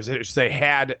 or I should say,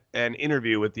 had an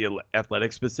interview with The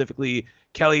Athletic, specifically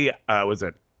Kelly. Was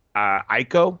it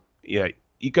Iko? Yeah,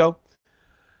 Iko.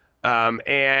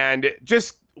 And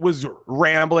just was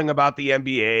rambling about the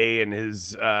NBA and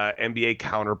his NBA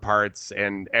counterparts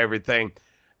and everything,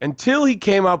 until he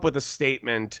came up with a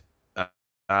statement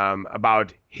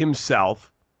about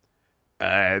himself.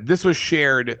 This was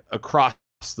shared across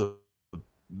the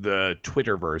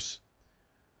Twitterverse.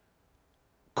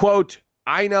 Quote,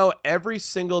 "I know every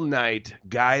single night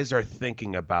guys are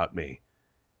thinking about me.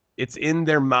 It's in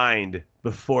their mind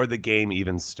before the game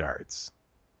even starts."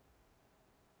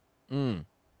 No.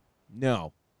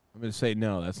 I'm going to say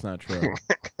no, that's not true.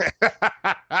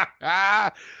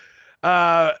 Yeah,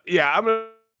 I'm going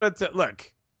to look.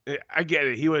 I get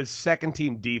it. He was second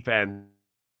team defense,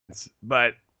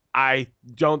 but I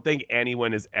don't think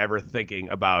anyone is ever thinking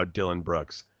about Dylan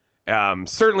Brooks.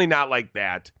 Certainly not like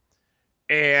that.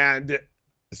 And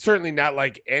certainly not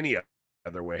like any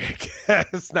other way. I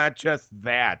guess not just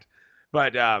that.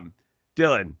 But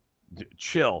Dylan,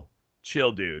 chill,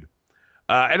 dude.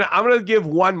 And I'm gonna give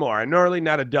one more. I'm normally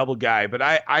not a double guy, but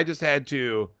I just had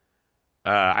to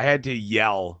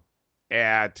yell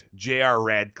at J.R.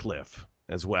 Radcliffe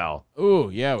as well. Ooh,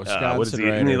 yeah, Wisconsin. What is he?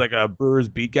 Isn't he like a Brewers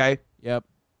beat guy? Yep.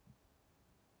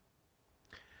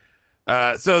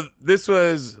 So this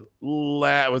was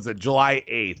it July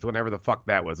 8th, whenever the fuck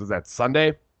that was. Was that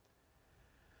Sunday?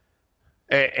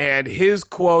 And his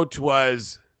quote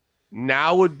was,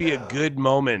 "Now would be a good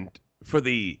moment for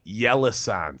the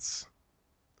Yellisance."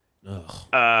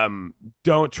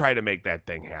 Don't try to make that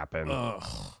thing happen.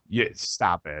 Yeah,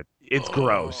 stop it. It's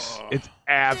gross. It's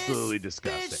absolutely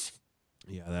disgusting.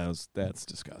 Yeah, that's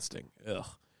disgusting. Ugh.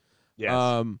 Yes.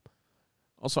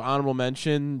 Also, honorable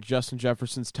mention, Justin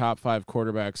Jefferson's top 5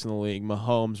 quarterbacks in the league: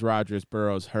 Mahomes, Rodgers,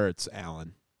 Burrows, Hurts,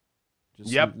 Allen.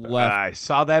 Yep, I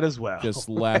saw that as well. Just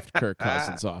left Kirk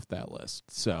Cousins off that list.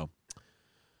 So,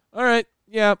 all right,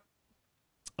 yeah.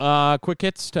 Quick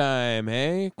hits time,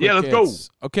 hey? Yeah, let's go.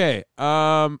 Okay,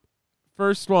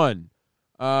 first one.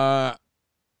 Kind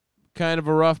of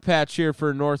a rough patch here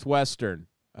for Northwestern.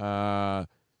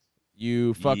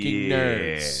 You fucking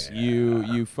nerds.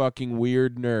 You fucking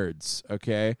weird nerds,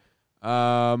 okay?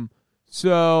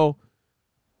 So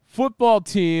football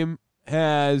team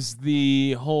has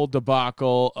the whole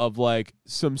debacle of like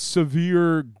some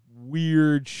severe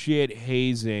weird shit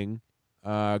hazing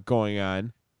going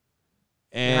on.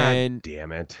 And God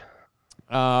damn it.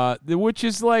 Which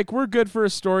is like, we're good for a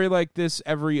story like this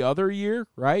every other year,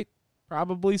 right?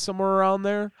 Probably somewhere around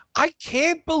there. I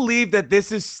can't believe that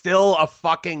this is still a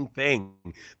fucking thing.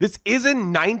 This isn't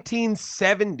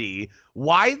 1970.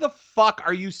 Why the fuck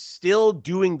are you still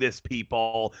doing this,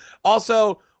 people?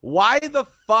 Also, why the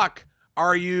fuck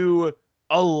are you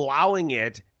allowing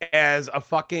it as a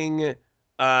fucking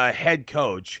head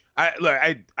coach?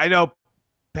 I know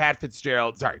Pat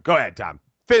Fitzgerald. Sorry, go ahead, Tom.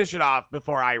 Finish it off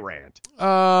before I rant.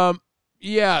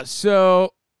 Yeah,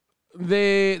 so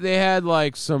they had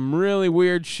like some really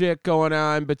weird shit going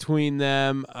on between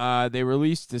them. They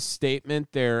released a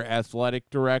statement, their athletic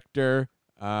director.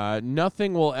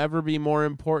 Nothing will ever be more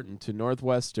important to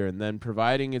Northwestern than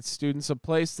providing its students a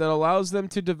place that allows them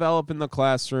to develop in the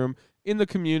classroom, in the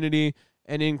community,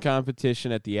 and in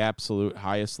competition at the absolute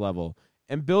highest level,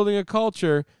 and building a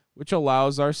culture which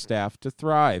allows our staff to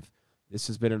thrive. This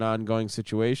has been an ongoing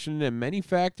situation, and many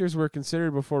factors were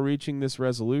considered before reaching this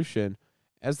resolution.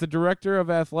 As the director of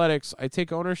athletics, I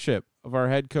take ownership of our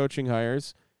head coaching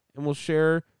hires and will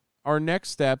share our next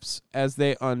steps as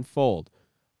they unfold.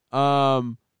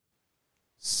 So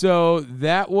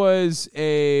that was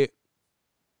a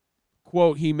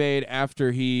quote he made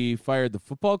after he fired the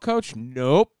football coach.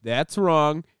 Nope, that's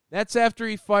wrong. That's after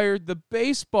he fired the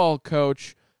baseball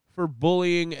coach for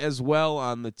bullying as well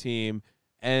on the team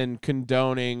and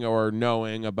condoning or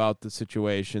knowing about the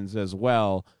situations as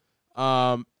well.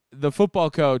 The football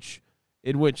coach,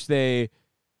 in which they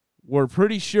were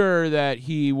pretty sure that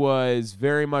he was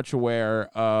very much aware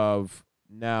of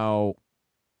now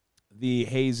the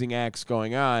hazing acts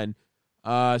going on,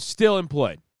 still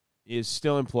employed,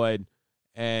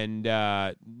 and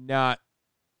not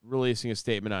releasing a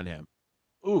statement on him.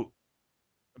 Ooh.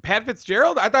 Pat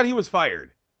Fitzgerald? I thought he was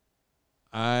fired.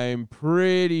 I'm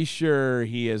pretty sure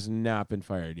he has not been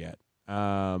fired yet.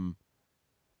 Oh,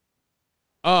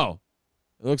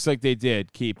 it looks like they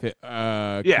did keep it.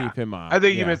 Keep him on. I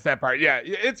think you missed that part. Yeah,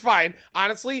 it's fine.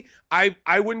 Honestly,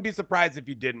 I wouldn't be surprised if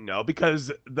you didn't know,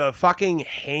 because the fucking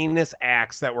heinous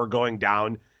acts that were going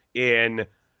down in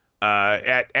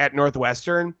at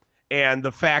Northwestern, and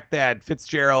the fact that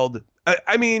Fitzgerald.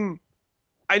 I mean,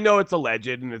 I know it's alleged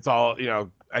and it's all,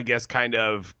 I guess kind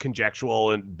of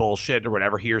conjectural and bullshit or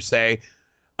whatever, hearsay.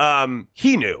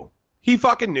 He knew. He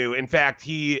fucking knew. In fact,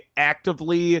 he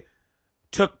actively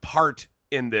took part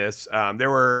in this. There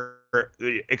were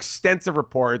extensive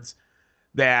reports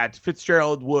that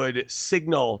Fitzgerald would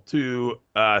signal to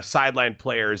sideline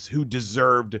players who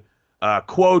deserved,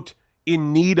 quote,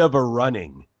 in need of a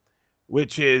running,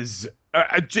 which is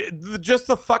just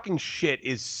the fucking shit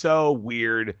is so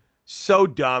weird, so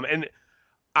dumb. And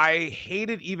I hate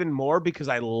it even more because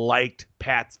I liked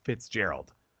Pat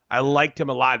Fitzgerald. I liked him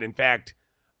a lot. In fact,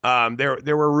 there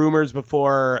were rumors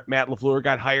before Matt LaFleur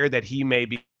got hired that he may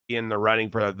be in the running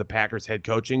for the Packers head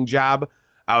coaching job.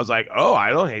 I was like, oh, I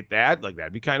don't hate that. Like,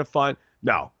 that'd be kind of fun.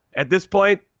 No, at this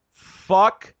point,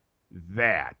 fuck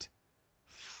that.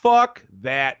 Fuck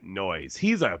that noise.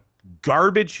 He's a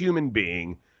garbage human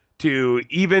being to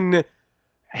even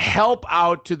help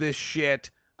out to this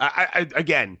shit.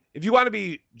 Again, if you want to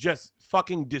be just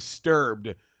fucking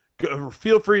disturbed,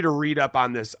 feel free to read up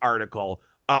on this article.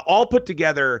 All put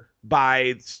together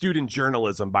by student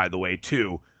journalism, by the way,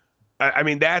 too. I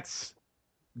mean, that's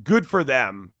good for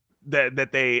them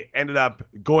that they ended up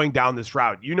going down this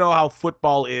route. You know how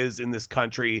football is in this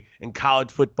country, and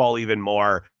college football even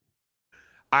more.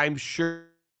 I'm sure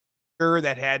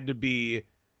that had to be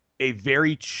a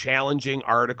very challenging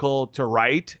article to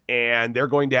write, and they're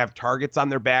going to have targets on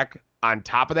their back on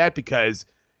top of that because,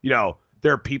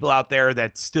 there are people out there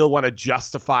that still want to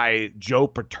justify Joe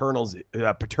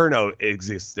Paterno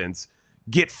existence.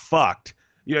 Get fucked.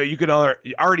 You can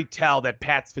already tell that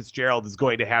Pat Fitzgerald is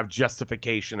going to have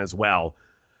justification as well.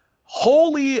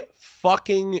 Holy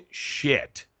fucking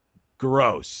shit.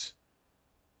 Gross.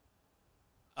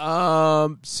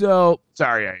 So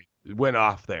sorry, I went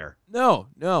off there. No.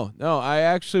 I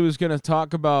actually was going to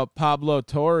talk about Pablo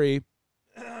Torre.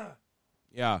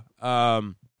 Yeah.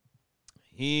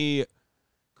 He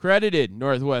credited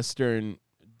Northwestern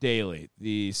Daily,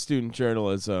 the student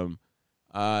journalism,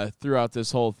 throughout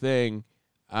this whole thing.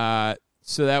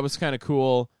 So that was kind of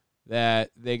cool that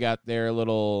they got their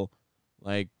little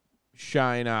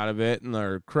shine out of it and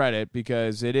their credit,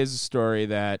 because it is a story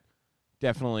that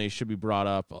definitely should be brought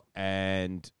up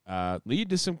and lead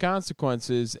to some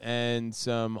consequences and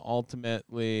some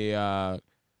ultimately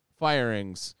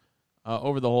firings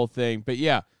over the whole thing. But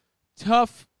yeah,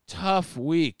 tough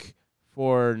week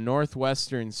for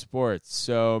Northwestern sports.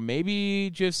 So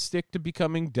maybe just stick to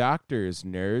becoming doctors,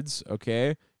 nerds,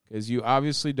 okay? Because you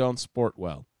obviously don't sport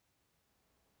well.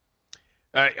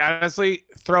 Honestly,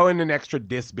 throw in an extra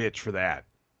 "dis bitch" for that.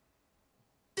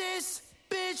 This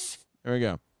bitch. There we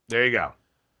go. There you go.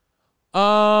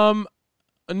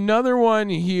 Another one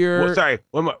here. Well, sorry,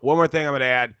 one more thing I'm going to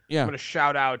add. Yeah. I'm going to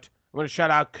shout out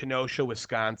Kenosha,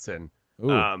 Wisconsin,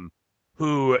 Ooh.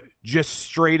 who just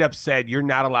straight up said you're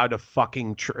not allowed to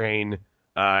fucking train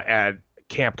at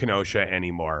Camp Kenosha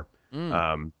anymore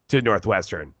to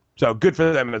Northwestern. So good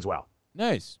for them as well.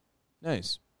 Nice.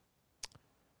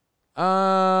 Okay,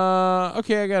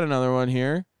 I got another one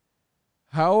here.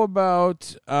 How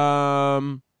about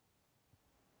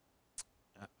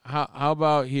how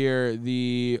about here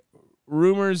the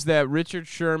rumors that Richard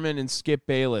Sherman and Skip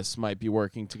Bayless might be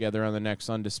working together on the next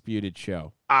Undisputed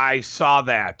show? I saw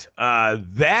that.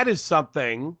 That is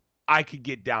something I could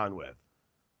get down with.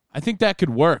 I think that could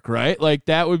work, right? Like,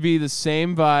 that would be the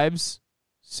same vibes,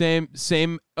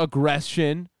 same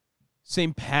aggression,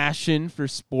 same passion for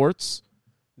sports.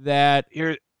 That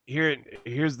here's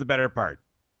the better part.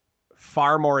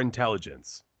 Far more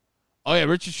intelligence. Oh yeah,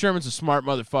 Richard Sherman's a smart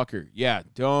motherfucker. Yeah,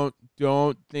 don't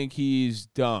think he's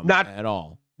dumb at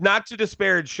all. Not to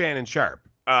disparage Shannon Sharp.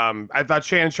 I thought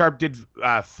Shannon Sharp did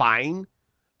fine.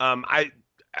 I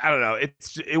don't know.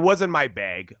 It wasn't my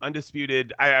bag.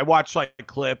 Undisputed. I watched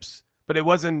clips, but it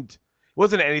wasn't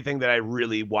anything that I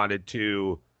really wanted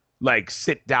to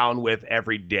sit down with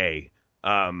every day.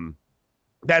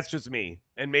 That's just me.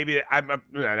 And maybe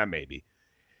not maybe.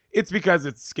 It's because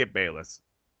it's Skip Bayless.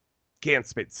 Can't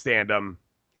stand him.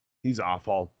 He's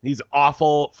awful. He's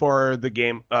awful for the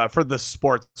game, for the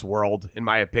sports world, in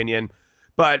my opinion.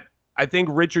 But I think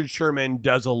Richard Sherman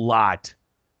does a lot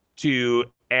to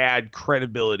add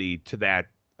credibility to that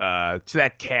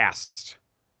cast.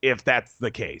 if that's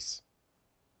the case.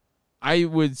 I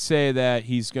would say that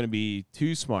he's going to be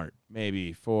too smart,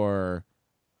 maybe for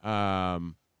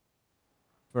fucking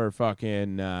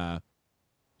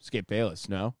Skip Bayless.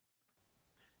 No.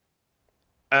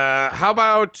 How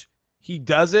about he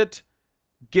does it,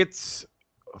 gets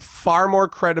far more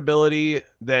credibility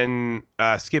than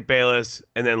Skip Bayless,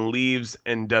 and then leaves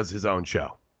and does his own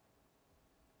show.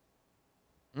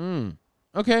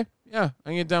 Okay. Yeah, I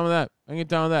can get down with that.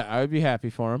 I would be happy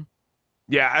for him.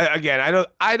 Yeah,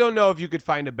 I don't know if you could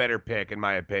find a better pick, in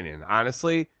my opinion.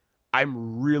 Honestly,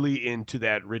 I'm really into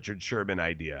that Richard Sherman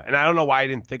idea, and I don't know why I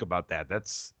didn't think about that.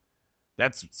 That's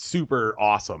super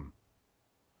awesome.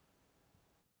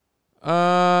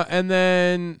 And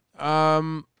then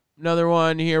another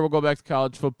one here. We'll go back to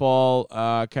college football.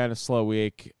 Kind of slow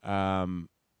week. But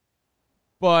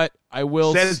I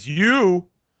will. Says you.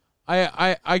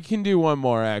 I can do one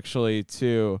more actually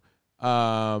too.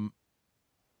 But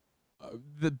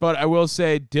I will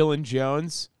say Dylan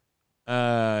Jones.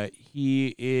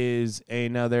 He is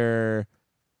another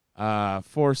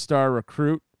 4-star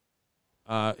recruit.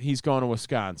 He's going to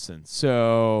Wisconsin.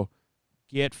 So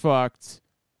get fucked.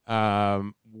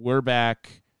 We're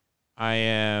back. I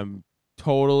am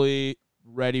totally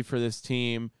ready for this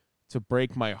team to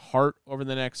break my heart over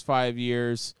the next 5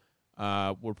 years.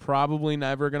 We're probably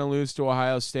never going to lose to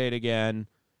Ohio State again.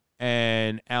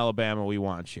 And Alabama, we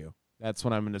want you. That's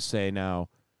what I'm going to say now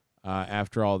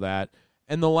after all that.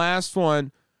 And the last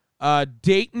one,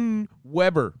 Dayton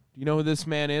Weber. Do you know who this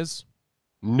man is?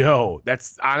 No,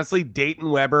 that's honestly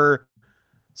Dayton Weber.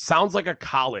 Sounds like a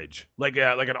college, like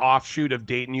an offshoot of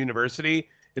Dayton University.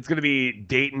 It's going to be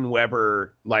Dayton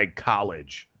Weber, like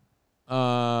college.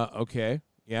 Okay.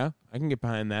 Yeah, I can get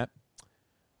behind that.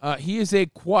 He is a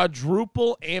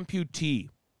quadruple amputee.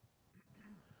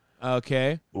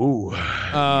 Okay. Ooh,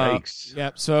 yikes.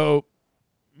 Yep. So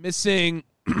missing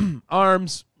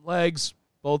arms, legs,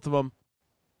 both of them.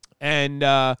 And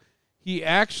he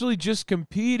actually just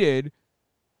competed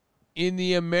in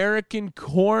the American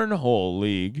Cornhole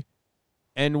League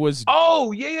and was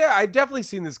I definitely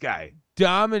seen this guy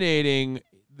dominating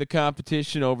the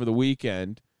competition over the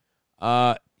weekend.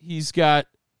 He's got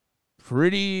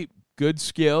pretty good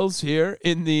skills here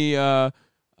in the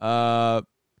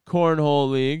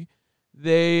Cornhole League.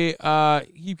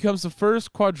 He becomes the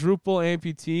first quadruple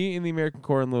amputee in the American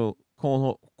Cornhole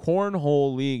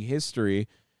League history.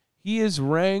 He is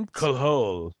ranked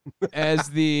as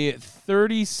the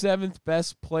 37th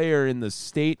best player in the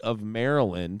state of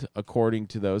Maryland, according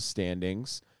to those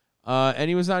standings. And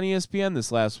he was on ESPN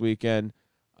this last weekend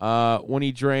when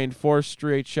he drained 4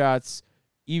 straight shots,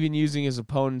 even using his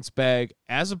opponent's bag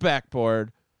as a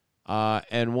backboard.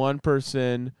 And one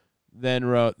person then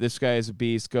wrote, "This guy is a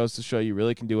beast. Goes to show you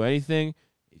really can do anything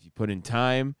if you put in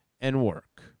time and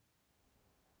work."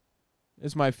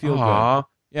 This might feel good.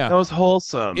 Yeah, that was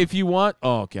wholesome. If you want,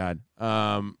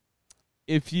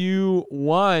 if you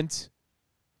want,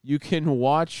 you can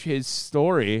watch his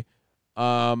story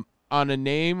on a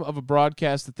name of a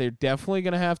broadcast that they're definitely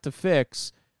going to have to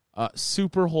fix.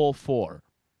 Super Hole 4.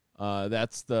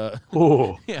 That's the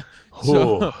yeah.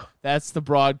 So that's the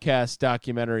broadcast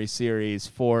documentary series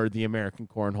for the American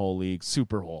Cornhole League,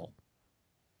 Super Hole.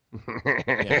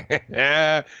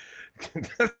 Yeah.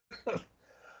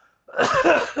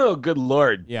 Oh, good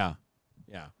Lord. Yeah.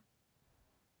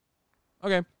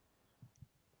 Okay.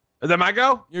 Is that my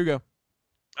go? You go.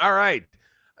 All right.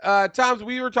 Toms,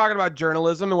 we were talking about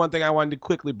journalism, and one thing I wanted to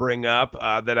quickly bring up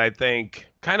that I think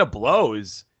kind of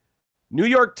blows, New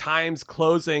York Times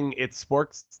closing its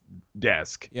sports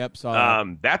desk. Yep, saw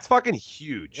that. That's fucking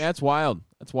huge. Yeah, that's wild.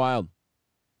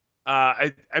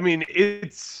 I mean,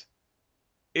 it's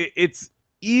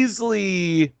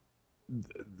easily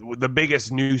the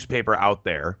biggest newspaper out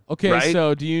there. Okay, right?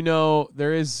 So do you know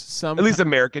there is some... At least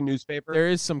American newspaper. There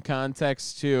is some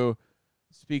context to,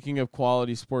 speaking of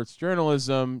quality sports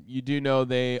journalism, you do know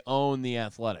they own The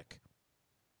Athletic.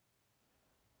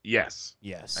 Yes,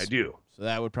 I do. So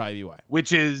that would probably be why.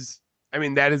 Which is, I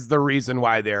mean, that is the reason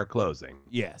why they're closing.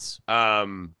 Yes.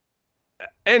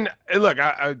 And look,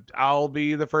 I'll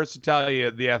be the first to tell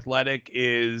you, The Athletic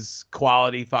is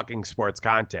quality fucking sports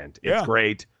content. It's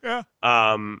great. Yeah.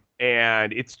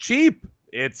 And it's cheap.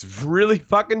 It's really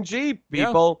fucking cheap,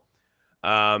 people.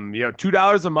 Yeah.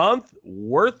 $2 a month,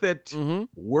 worth it. Mm-hmm.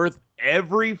 Worth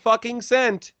every fucking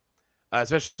cent.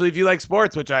 Especially if you like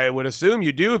sports, which I would assume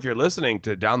you do if you're listening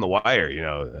to Down the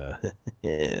Wire,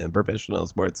 professional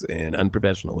sports in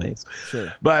unprofessional ways.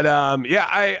 Sure. But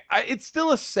I it's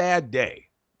still a sad day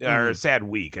or a sad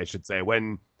week, I should say,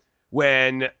 when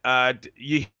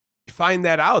you find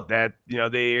that out that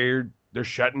they're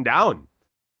shutting down.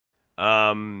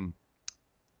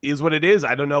 is what it is.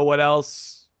 I don't know what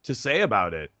else to say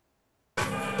about it.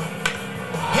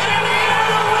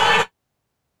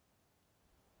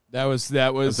 That was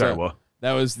Sorry, what?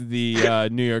 that was the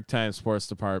New York Times sports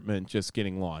department just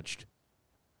getting launched.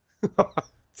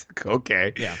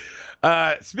 Okay. Yeah.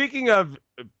 Speaking of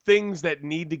things that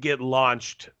need to get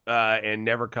launched and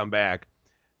never come back,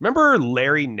 remember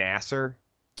Larry Nassar?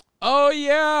 Oh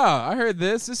yeah, I heard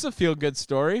this. This is a feel good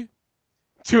story.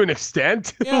 To an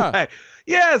extent. Yeah.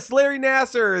 Yes, Larry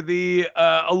Nassar, the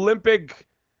Olympic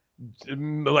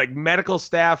medical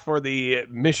staff for the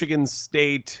Michigan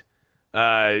State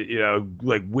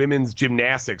women's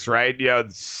gymnastics, right?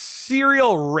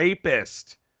 Serial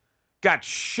rapist got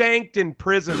shanked in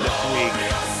prison this week.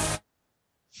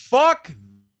 Fuck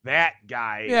that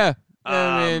guy. Yeah.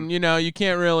 I mean, you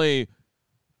can't really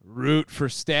root for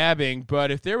stabbing,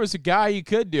 but if there was a guy you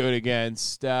could do it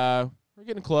against, we're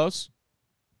getting close.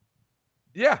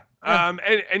 Yeah.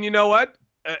 And you know what?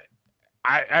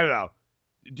 I don't know.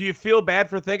 Do you feel bad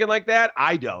for thinking like that?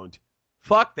 I don't.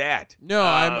 Fuck that. No,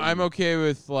 I'm okay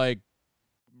with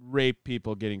rape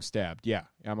people getting stabbed. Yeah,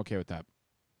 I'm okay with that.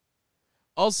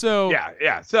 Also,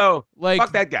 yeah. So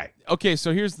fuck that guy. Okay,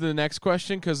 so here's the next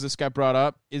question because this got brought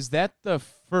up. Is that the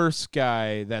first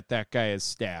guy that guy has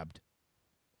stabbed?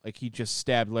 Like he just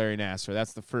stabbed Larry Nassar.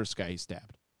 That's the first guy he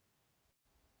stabbed.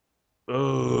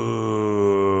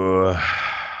 Oh,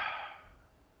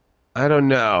 I don't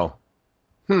know.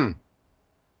 I'm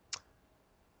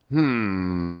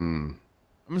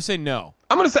gonna say no.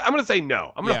 I'm gonna say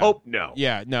no. I'm gonna hope no.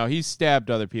 Yeah, no. He's stabbed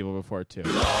other people before too.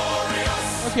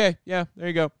 Okay, yeah, there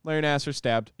you go. Larry Nassar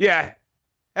stabbed. Yeah,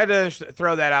 had to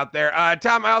throw that out there.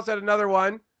 Tom, I also had another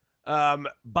one.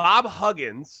 Bob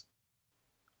Huggins,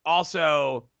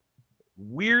 also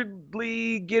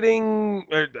weirdly getting,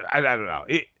 I don't know.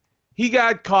 He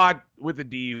got caught with a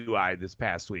DUI this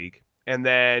past week, and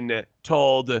then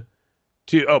told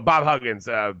to Bob Huggins,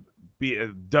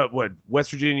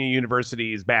 West Virginia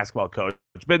University's basketball coach,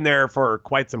 been there for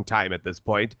quite some time at this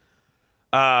point.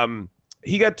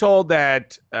 He got told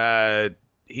that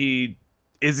he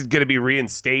isn't going to be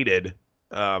reinstated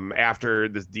after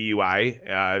this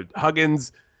DUI.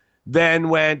 Huggins then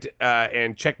went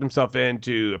and checked himself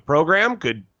into a program.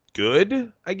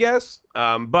 Good, I guess.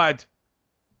 But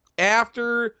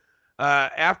after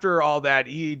all that,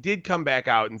 he did come back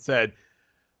out and said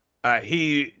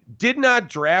he did not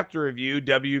draft or review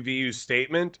WVU's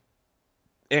statement,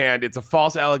 and it's a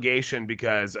false allegation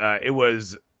because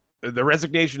the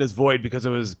resignation is void because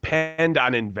it was penned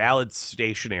on invalid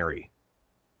stationery.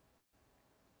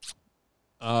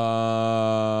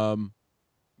 Yeah,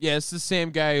 it's the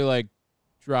same guy who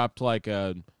dropped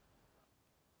an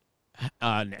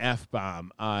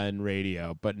F-bomb on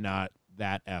radio, but not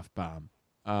that F-bomb.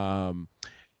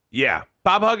 Yeah,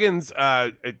 Bob Huggins,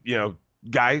 guy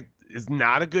is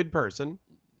not a good person.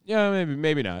 Yeah,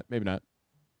 maybe not.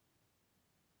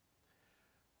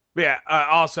 But yeah,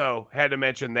 also had to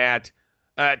mention that.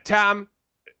 Tom,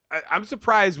 I'm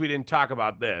surprised we didn't talk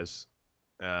about this.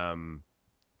 How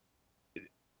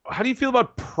do you feel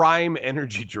about Prime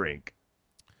Energy Drink?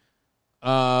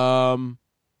 I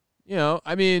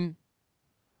mean,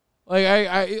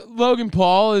 Logan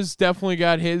Paul has definitely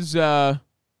got his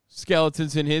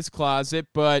skeletons in his closet,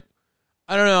 but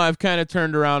I don't know. I've kind of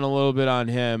turned around a little bit on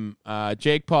him.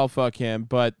 Jake Paul, fuck him.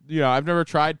 But, I've never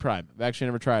tried Prime. I've actually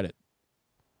never tried it.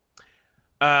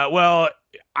 Well,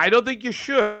 I don't think you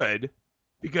should,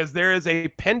 because there is a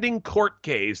pending court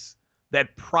case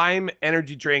that Prime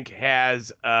Energy Drink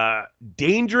has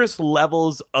dangerous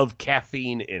levels of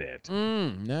caffeine in it.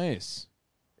 Nice.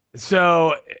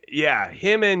 So, yeah,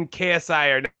 him and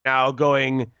KSI are now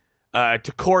going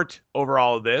to court over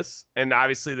all of this. And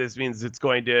obviously this means it's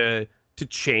going to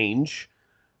change.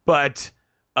 But,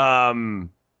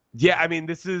 yeah, I mean,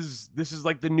 this is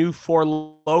like the new Four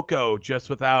Loko, just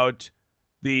without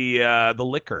the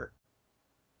liquor.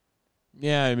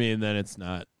 Yeah, I mean, then it's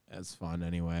not as fun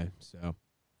anyway, so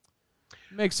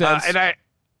makes sense. And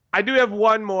I do have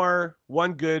one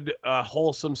good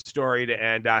wholesome story to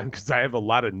end on, because I have a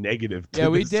lot of negative. Yeah,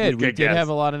 we did have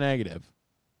a lot of negative.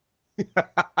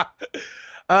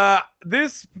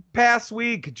 This past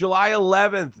week, July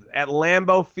 11th at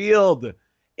Lambeau Field,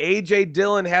 AJ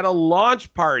Dillon had a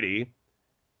launch party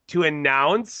to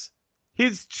announce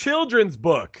his children's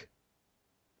book.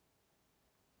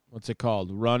 What's it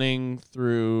called? Running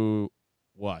Through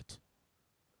what?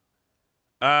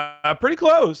 Pretty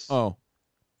close. Oh.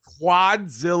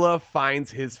 Quadzilla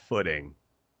Finds His Footing.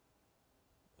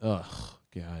 Ugh,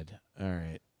 God. All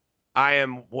right. I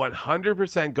am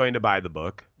 100% going to buy the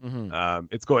book. Mm-hmm.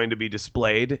 It's going to be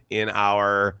displayed in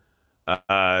our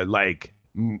like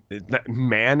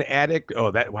man addict.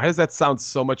 Oh, why does that sound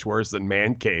so much worse than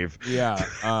man cave? Yeah.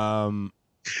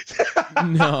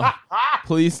 No,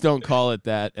 please don't call it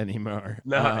that anymore.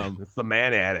 No, it's the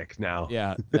man addict now.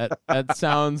 Yeah, that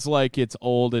sounds like it's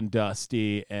old and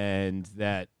dusty and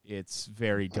that it's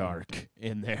very dark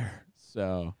in there.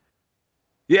 So,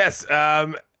 yes,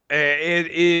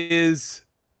 it is.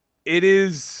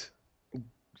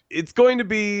 It's going to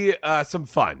be some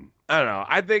fun. I don't know.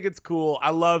 I think it's cool. I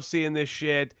love seeing this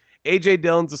shit. AJ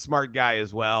Dillon's a smart guy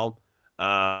as well.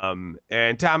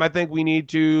 And Tom, I think we need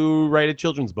to write a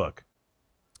children's book.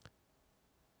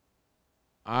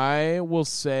 I will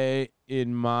say,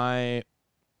 in my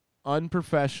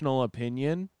unprofessional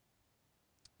opinion,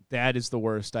 that is the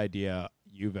worst idea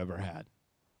you've ever had.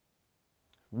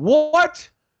 What?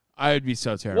 I would be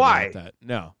so terrible at that.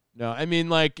 No. I mean,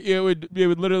 like, it would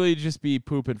literally just be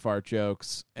poop and fart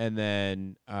jokes, and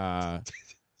then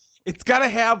it's got to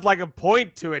have like a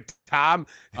point to it, Tom.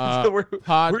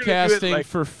 Podcasting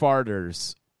for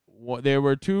farters. There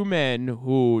were two men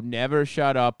who never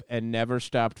shut up and never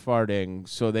stopped farting,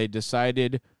 so they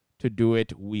decided to do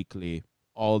it weekly,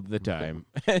 all the time.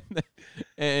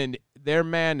 And their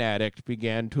man addict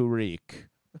began to reek.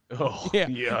 Oh,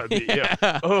 yeah.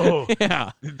 Oh,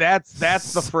 yeah. That's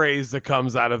the phrase that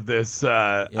comes out of this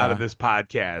out of this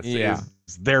podcast. Yeah.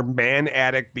 Is their man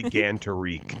addict began to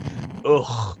reek.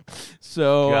 Ugh.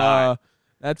 So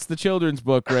that's the children's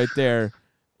book right there.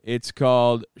 It's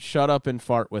called "Shut Up and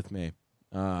Fart with Me."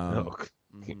 God.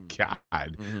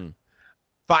 Mm-hmm.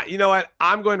 Fine. You know what?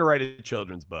 I'm going to write a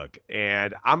children's book,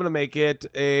 and I'm going to make it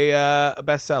a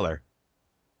bestseller.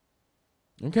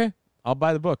 Okay, I'll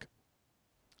buy the book.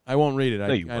 I won't read it. No,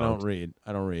 I don't read,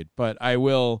 but I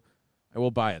will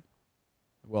buy it.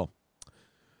 I will.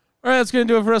 All right, that's going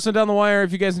to do it for us on Down the Wire.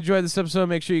 If you guys enjoyed this episode,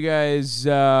 make sure you guys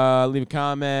leave a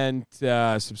comment,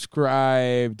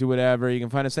 subscribe, do whatever. You can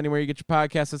find us anywhere you get your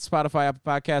podcasts. At Spotify, Apple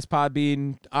Podcasts,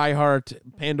 Podbean, iHeart,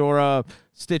 Pandora,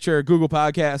 Stitcher, Google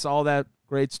Podcasts, all that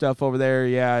great stuff over there.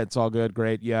 Yeah, it's all good.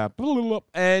 Great. Yeah.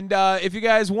 And if you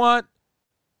guys want,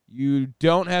 you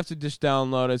don't have to just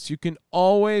download us. You can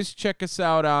always check us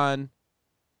out on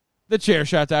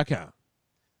thechairshot.com.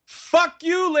 Fuck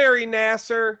you, Larry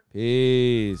Nassar.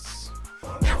 Peace.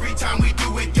 Every time we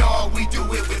do it, y'all, we do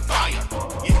it with fire.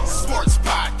 Yeah, sports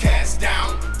podcast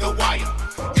down the wire.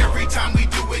 Every time we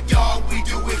do it, y'all, we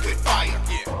do it with fire.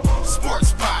 Yeah,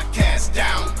 sports podcast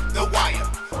down the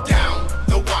wire. Down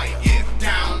the wire. Yeah,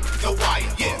 down the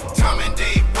wire. Yeah, Tom and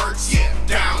Dave works. Yeah,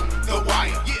 down the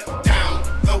wire. Yeah, down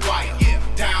the wire.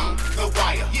 Yeah, down the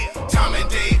wire. Yeah, Tom and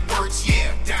Dave works.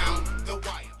 Yeah, down the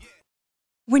wire.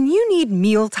 When you need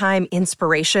mealtime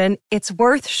inspiration, it's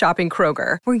worth shopping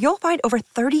Kroger, where you'll find over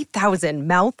 30,000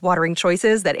 mouth-watering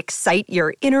choices that excite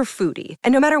your inner foodie.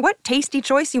 And no matter what tasty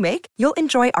choice you make, you'll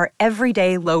enjoy our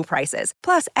everyday low prices,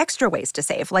 plus extra ways to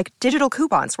save, like digital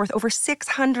coupons worth over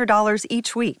 $600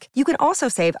 each week. You can also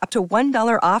save up to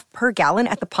 $1 off per gallon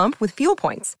at the pump with fuel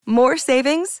points. More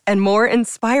savings and more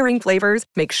inspiring flavors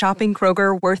make shopping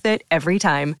Kroger worth it every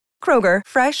time. Kroger,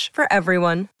 fresh for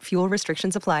everyone. Fuel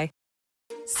restrictions apply.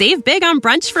 Save big on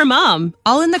brunch for mom,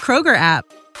 all in the Kroger app.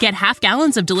 Get half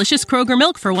gallons of delicious Kroger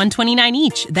milk for $1.29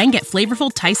 each. Then get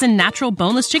flavorful Tyson natural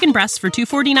boneless chicken breasts for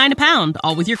 $2.49 a pound,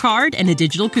 all with your card and a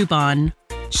digital coupon.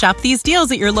 Shop these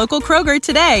deals at your local Kroger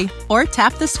today, or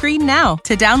tap the screen now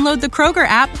to download the Kroger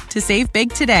app to save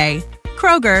big today.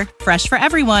 Kroger, fresh for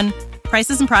everyone.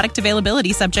 Prices and product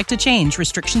availability subject to change.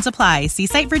 Restrictions apply. See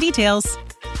site for details.